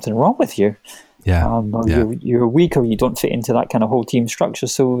kind of something wrong with you. You're weak, or you don't fit into that kind of whole team structure.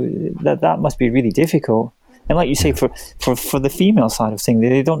 So that must be really difficult. And like you say, for the female side of things,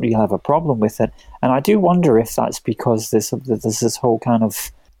 they don't really have a problem with it. And I do wonder if that's because there's this whole kind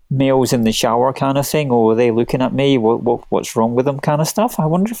of males in the shower kind of thing, or are they looking at me? What's wrong with them kind of stuff? I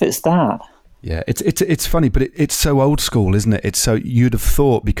wonder if it's that. Yeah, it's funny, but it's so old school, isn't it? It's so, you'd have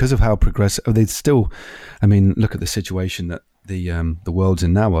thought, because of how progressive they still. I mean, look at the situation that the world's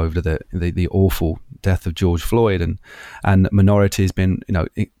in now over the awful death of George Floyd, and minorities been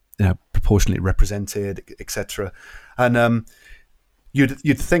proportionately represented, etc. And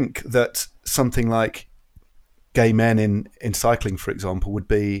you'd think that something like gay men in cycling, for example, would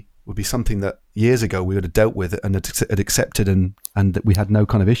be something that years ago we would have dealt with and had accepted and that we had no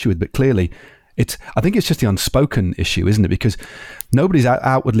kind of issue with. But clearly, I think it's just the unspoken issue, isn't it? Because nobody's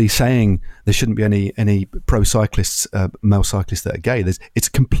outwardly saying there shouldn't be any pro cyclists, male cyclists that are gay. It's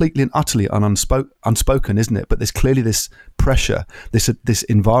completely and utterly unspoken, isn't it? But there's clearly this pressure, this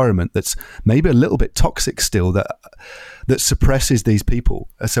environment that's maybe a little bit toxic still, that suppresses these people.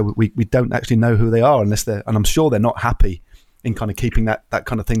 So we don't actually know who they are unless and I'm sure they're not happy in kind of keeping that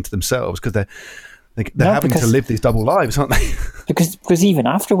kind of thing to themselves, because they're having to live these double lives, aren't they? because even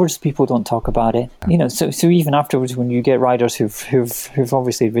afterwards, people don't talk about it. You know, so even afterwards, when you get riders who've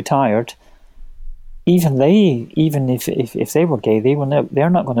obviously retired, even if they were gay, they're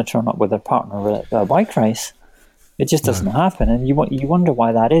not going to turn up with their partner at a bike race. It just doesn't happen, and you wonder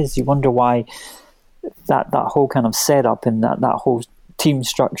why that is. You wonder why that whole kind of setup and that whole team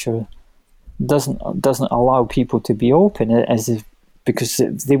structure doesn't allow people to be open, because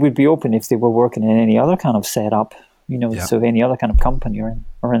they would be open if they were working in any other kind of setup, you know, so any other kind of company or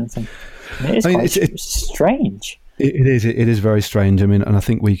anything. I mean, it's strange. It is very strange. I mean, and I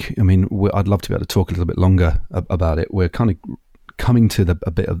think I'd love to be able to talk a little bit longer about it. We're kind of coming to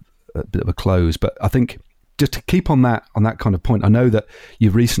a bit of a close, but I think just to keep on that kind of point, I know that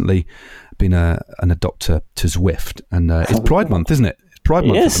you've recently been an adopter to Zwift, and it's Pride Month, isn't it? It's Pride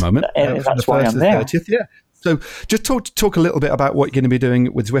Month at the moment. That's why I'm there. 30th, yeah. So just talk a little bit about what you're going to be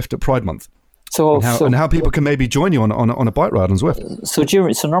doing with Zwift at Pride Month, and how people can maybe join you on a bike ride on Zwift.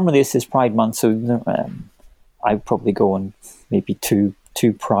 So normally this is Pride Month, so I probably go on maybe two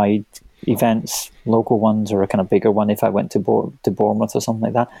Pride events, local ones or a kind of bigger one if I went to Bournemouth or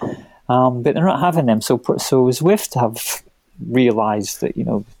something like that. But they're not having them. So Zwift have realised that, you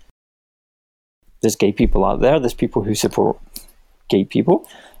know, there's gay people out there. There's people who support gay people.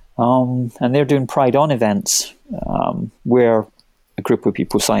 And they're doing Pride On events where a group of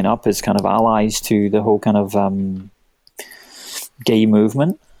people sign up as kind of allies to the whole kind of gay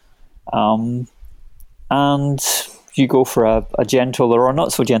movement. And you go for a gentle or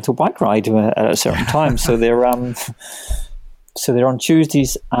not so gentle bike ride at a certain time. So they're on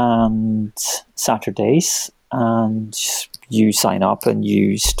Tuesdays and Saturdays, and you sign up and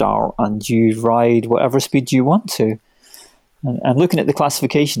you start and you ride whatever speed you want to. And looking at the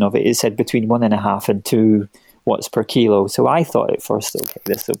classification of it, it said between 1.5 and 2 watts per kilo. So I thought at first, okay,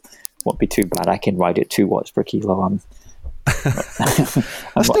 this won't be too bad. I can ride at 2 watts per kilo. That's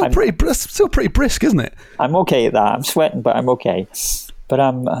still pretty brisk, isn't it? I'm okay at that. I'm sweating, but I'm okay. But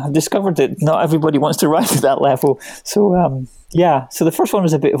I've discovered that not everybody wants to ride at that level. So so the first one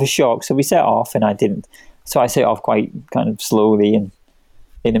was a bit of a shock. So we set off, and I didn't. So I set off quite kind of slowly, and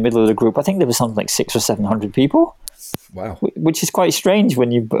in the middle of the group, I think there was something like 600 or 700 people. Wow, which is quite strange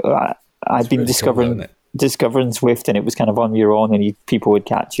when I've been really discovering Zwift, and it was kind of on your own, and people would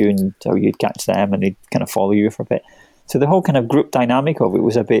catch you, or you'd catch them, and they'd kind of follow you for a bit. So the whole kind of group dynamic of it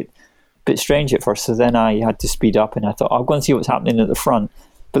was a bit strange at first. So then I had to speed up, and I thought, I'll go and see what's happening at the front.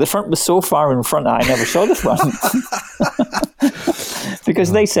 But the front was so far in front that I never saw the front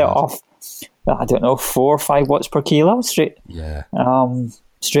because they set off, I don't know, 4 or 5 watts per kilo straight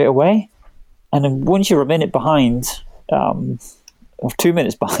away. And then once you're a minute behind, or 2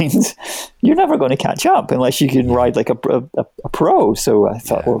 minutes behind, you're never going to catch up unless you can ride like a pro. So I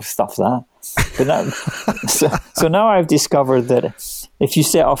thought, well, stuff that. But so now I've discovered that if you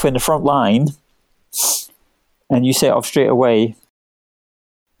set off in the front line and you set off straight away,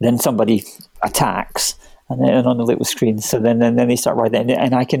 then somebody attacks and then on the little screen. So then they start riding,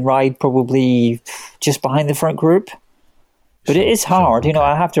 and I can ride probably just behind the front group. But it is hard, okay.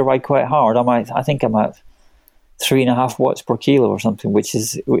 I have to ride quite hard. I think I'm at 3.5 watts per kilo or something, which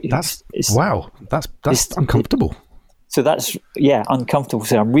is that's uncomfortable. So that's uncomfortable.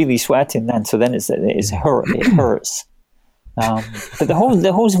 So I'm really sweating then. So then it hurts. But the whole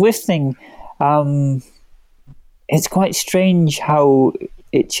Zwift thing, it's quite strange how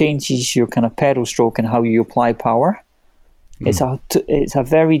it changes your kind of pedal stroke and how you apply power. It's a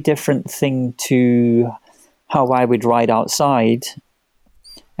very different thing to how I would ride outside.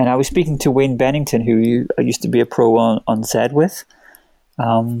 And I was speaking to Wayne Bennington, who I used to be a pro on Zed with,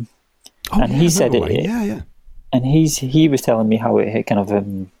 and he said it. Yeah. And he was telling me how it kind of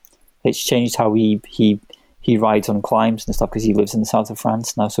it's changed how he rides on climbs and stuff, because he lives in the south of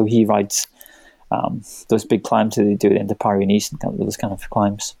France now, so he rides those big climbs that they do in the Pyrenees and those kind of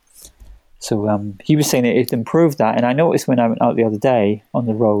climbs. So he was saying it improved that, and I noticed when I went out the other day on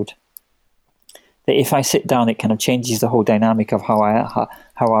the road that if I sit down, it kind of changes the whole dynamic of how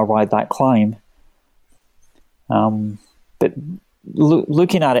I ride that climb. But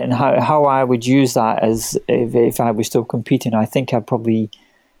looking at it and how I would use that as if I was still competing, I think I'd probably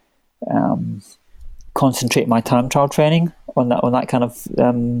concentrate my time trial training on that kind of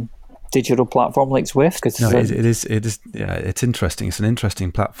digital platform like Zwift. It is. Yeah, it's interesting. It's an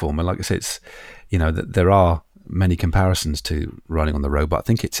interesting platform, and like I say, it's there are many comparisons to running on the road, but I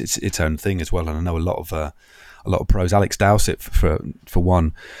think it's its own thing as well. And I know a lot of pros. Alex Dowsett, for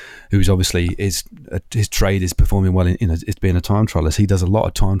one, who's obviously his trade is performing well in it's being a time trialist. He does a lot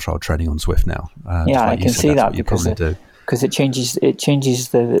of time trial training on Zwift now. I can see that because it changes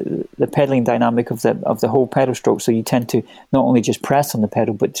the pedaling dynamic of the whole pedal stroke. So you tend to not only just press on the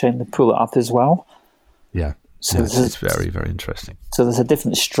pedal, but tend to pull it up as well. Yeah. So it's very, very interesting. So there's a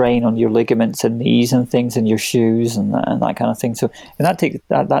different strain on your ligaments and knees and things, and your shoes and that kind of thing. So that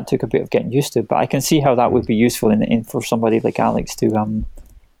took a bit of getting used to, but I can see how that would be useful in for somebody like Alex to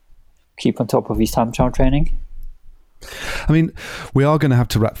keep on top of his time trial training. I mean, we are going to have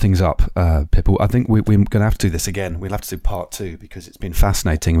to wrap things up, Pipple. I think we're going to have to do this again. We'll have to do part 2 because it's been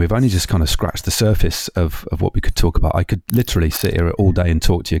fascinating. We've only just kind of scratched the surface of what we could talk about. I could literally sit here all day and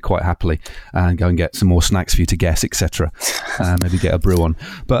talk to you quite happily and go and get some more snacks for you to guess, etc. Maybe get a brew on.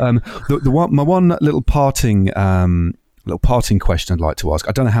 But my one little parting question I'd like to ask.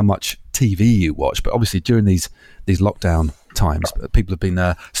 I don't know how much TV you watch, but obviously during these lockdown times, people have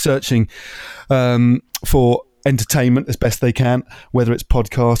been searching for entertainment as best they can, whether it's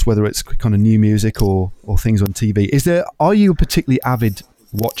podcasts, whether it's kind of new music or things on TV. Are you a particularly avid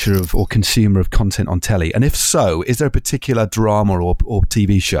watcher of or consumer of content on telly? And if so, is there a particular drama or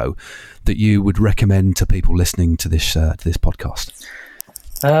TV show that you would recommend to people listening to this podcast?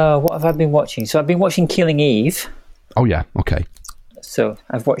 What have I been watching? So I've been watching Killing Eve. Oh yeah, okay. So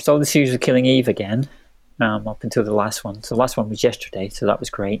I've watched all the series of Killing Eve again, up until the last one. So the last one was yesterday, so that was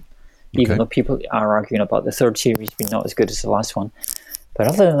great. Even though people are arguing about the third series being not as good as the last one. But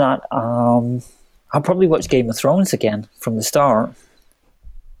other than that, I'll probably watch Game of Thrones again from the start.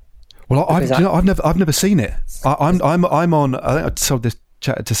 Well, I've never seen it. I'm on. I think I told this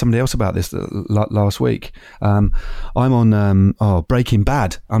chatted to somebody else about this last week. I'm on Breaking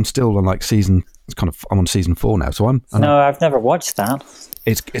Bad. I'm still on season. I'm on season 4 now. So I've never watched that.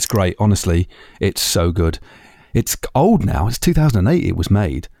 It's great. Honestly, it's so good. It's old now. It's 2008. It was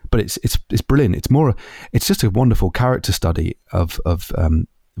made. But it's brilliant. It's just a wonderful character study of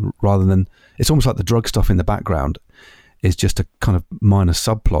rather than, it's almost like the drug stuff in the background is just a kind of minor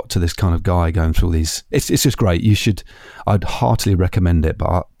subplot to this kind of guy going through these. It's just great. I'd heartily recommend it.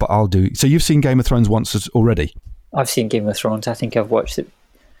 But I'll do. So you've seen Game of Thrones once already? I've seen Game of Thrones. I think I've watched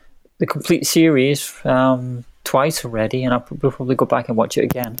the complete series twice already, and I'll probably go back and watch it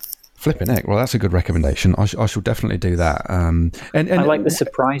again. Flipping heck. Well, that's a good recommendation. I shall definitely do that. And I like the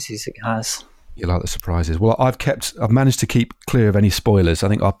surprises it has. You like the surprises. Well, I've managed to keep clear of any spoilers. I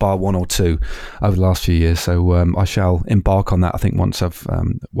think I've bar 1 or 2 over the last few years. So I shall embark on that, I think, once I've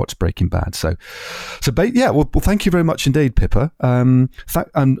watched Breaking Bad. So yeah, well, thank you very much indeed, Pippa. And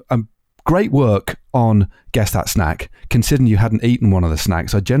great work on Guess That Snack, considering you hadn't eaten one of the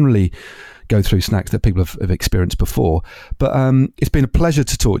snacks. I generally go through snacks that people have experienced before, but it's been a pleasure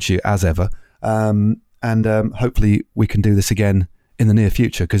to talk to you as ever, and hopefully we can do this again in the near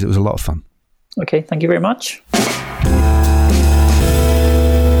future because it was a lot of fun. Okay, thank you very much.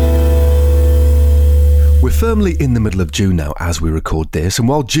 We're firmly in the middle of June now as we record this, and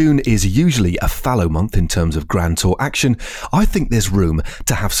while June is usually a fallow month in terms of Grand Tour action, I think there's room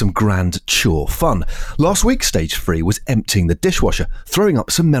to have some Grand Chore fun. Last week, Stage 3 was emptying the dishwasher, throwing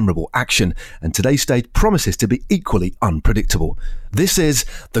up some memorable action, and today's stage promises to be equally unpredictable. This is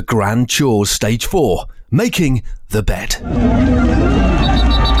the Grand Chores Stage 4, Making the Bed.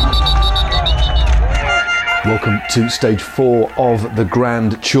 Welcome to Stage 4 of the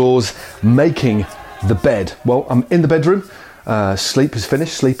Grand Chores, Making the Bed. Well, I'm in the bedroom. Sleep is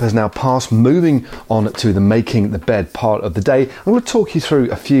finished. Sleep has now passed. Moving on to the Making the Bed part of the day. I'm going to talk you through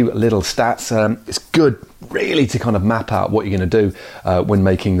a few little stats. It's good, really, to kind of map out what you're going to do when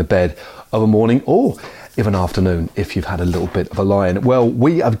making the bed of a morning or of an afternoon if you've had a little bit of a lie-in. Well,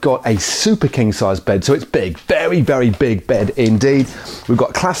 we have got a super king size bed, so it's big, very, very big bed indeed. We've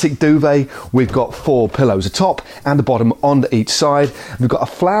got a classic duvet, we've got 4 pillows, a top and a bottom on each side. We've got a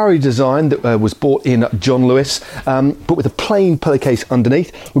flowery design that was bought in John Lewis, but with a plain pillowcase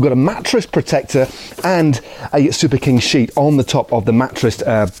underneath. We've got a mattress protector and a super king sheet on the top of the mattress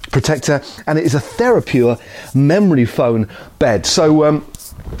protector, and it is a Therapure memory foam bed. So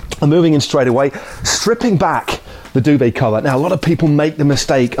I'm moving in straight away, stripping back the duvet cover. Now, a lot of people make the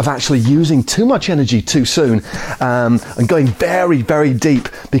mistake of actually using too much energy too soon and going very, very deep,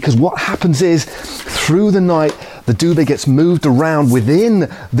 because what happens is through the night, the duvet gets moved around within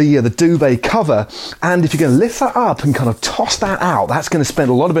the duvet cover, and if you're going to lift that up and kind of toss that out, that's going to spend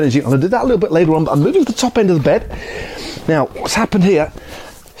a lot of energy. I'm going to do that a little bit later on, but I'm moving to the top end of the bed. Now, what's happened here,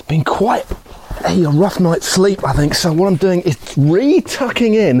 it's been quite a rough night's sleep, I think, so what I'm doing is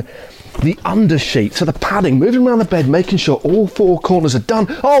re-tucking in the undersheet, so the padding, moving around the bed, making sure all 4 corners are done.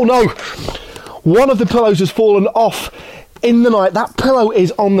 Oh no! One of the pillows has fallen off in the night. That pillow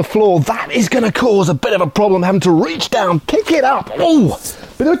is on the floor. That is going to cause a bit of a problem, having to reach down, pick it up. Oh,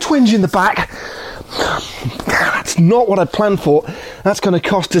 bit of a twinge in the back. That's not what I planned for. That's going to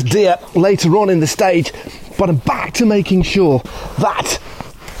cost us dear later on in the stage, but I'm back to making sure that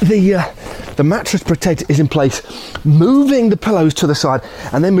the mattress protector is in place, moving the pillows to the side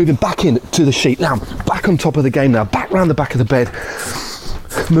and then moving back in to the sheet. Now, back on top of the game now, back round the back of the bed,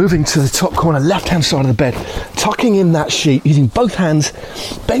 moving to the top corner, left-hand side of the bed, tucking in that sheet, using both hands,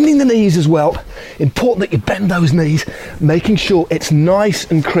 bending the knees as well. Important that you bend those knees, making sure it's nice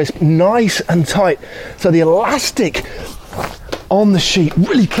and crisp, nice and tight, so the elastic on the sheet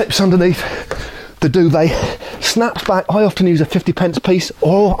really clips underneath the duvet, snaps back. I often use a 50p piece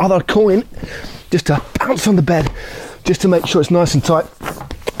or other coin just to bounce on the bed, just to make sure it's nice and tight.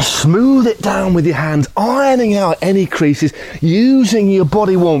 Smooth it down with your hands, ironing out any creases, using your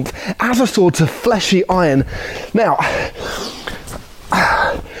body warmth as a sort of fleshy iron. Now,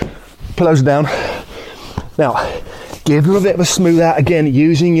 pillows are down. Now, give them a bit of a smooth out again,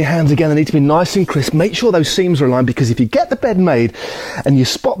 using your hands again. They need to be nice and crisp. Make sure those seams are aligned, because if you get the bed made and you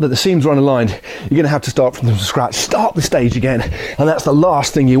spot that the seams are unaligned, you're going to have to start from scratch, start the stage again, and that's the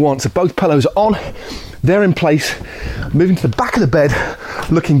last thing you want. So both pillows are on, they're in place. Moving to the back of the bed,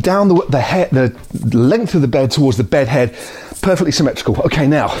 looking down the length of the bed towards the bed head, perfectly symmetrical. Okay,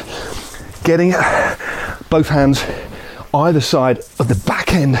 now, getting both hands either side of the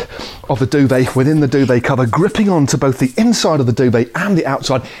back end of the duvet, within the duvet cover, gripping onto both the inside of the duvet and the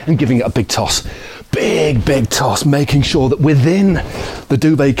outside, and giving it a big toss. Big toss, making sure that within the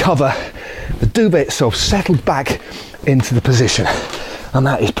duvet cover, the duvet itself settled back into the position. And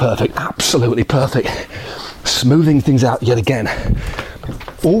that is perfect, absolutely perfect. Smoothing things out yet again.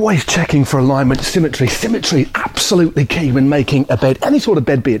 Always checking for alignment, symmetry. Symmetry, absolutely key when making a bed. Any sort of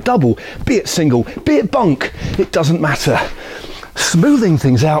bed, be it double, be it single, be it bunk, it doesn't matter. Smoothing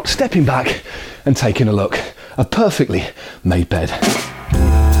things out, stepping back and taking a look. A perfectly made bed.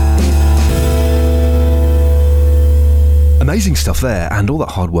 Amazing stuff there, and all that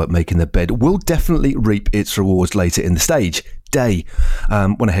hard work making the bed will definitely reap its rewards later in the stage day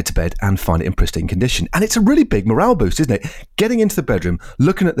when I head to bed and find it in pristine condition. And it's a really big morale boost, isn't it? Getting into the bedroom,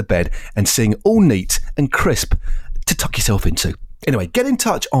 looking at the bed and seeing all neat and crisp to tuck yourself into. Anyway, get in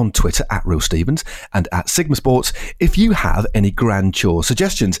touch on Twitter at Real Stevens and at Sigma Sports if you have any Grand Chore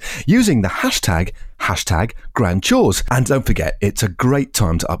suggestions using the hashtag Grand Chores. And don't forget, it's a great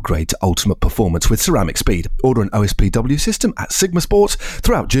time to upgrade to ultimate performance with Ceramic Speed. Order an OSPW system at Sigma Sports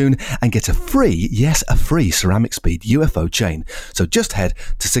throughout June and get a free Ceramic Speed UFO chain. So just head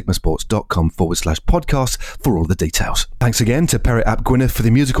to sigmasports.com/podcast for all the details. Thanks again to Perry Ap Gwyneth for the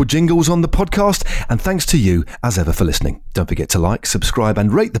musical jingles on the podcast, and thanks to you as ever for listening. Don't forget to like, subscribe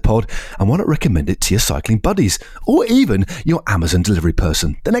and rate the pod, and why not recommend it to your cycling buddies or even your Amazon delivery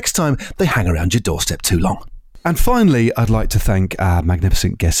person the next time they hang around your doorstep too long. And finally, I'd like to thank our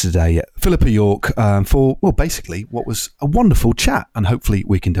magnificent guest today, Philippa York, for, well, basically what was a wonderful chat, and hopefully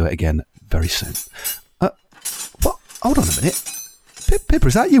we can do it again very soon. What? Hold on a minute. Pippa,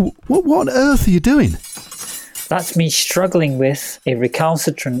 is that you? What on earth are you doing? That's me struggling with a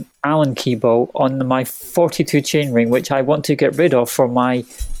recalcitrant Allen key bolt on my 42 chainring, which I want to get rid of for my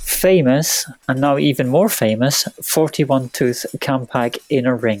famous, and now even more famous, 41 tooth Campag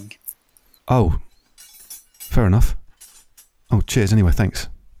inner ring. Oh, fair enough. Oh, cheers anyway, thanks.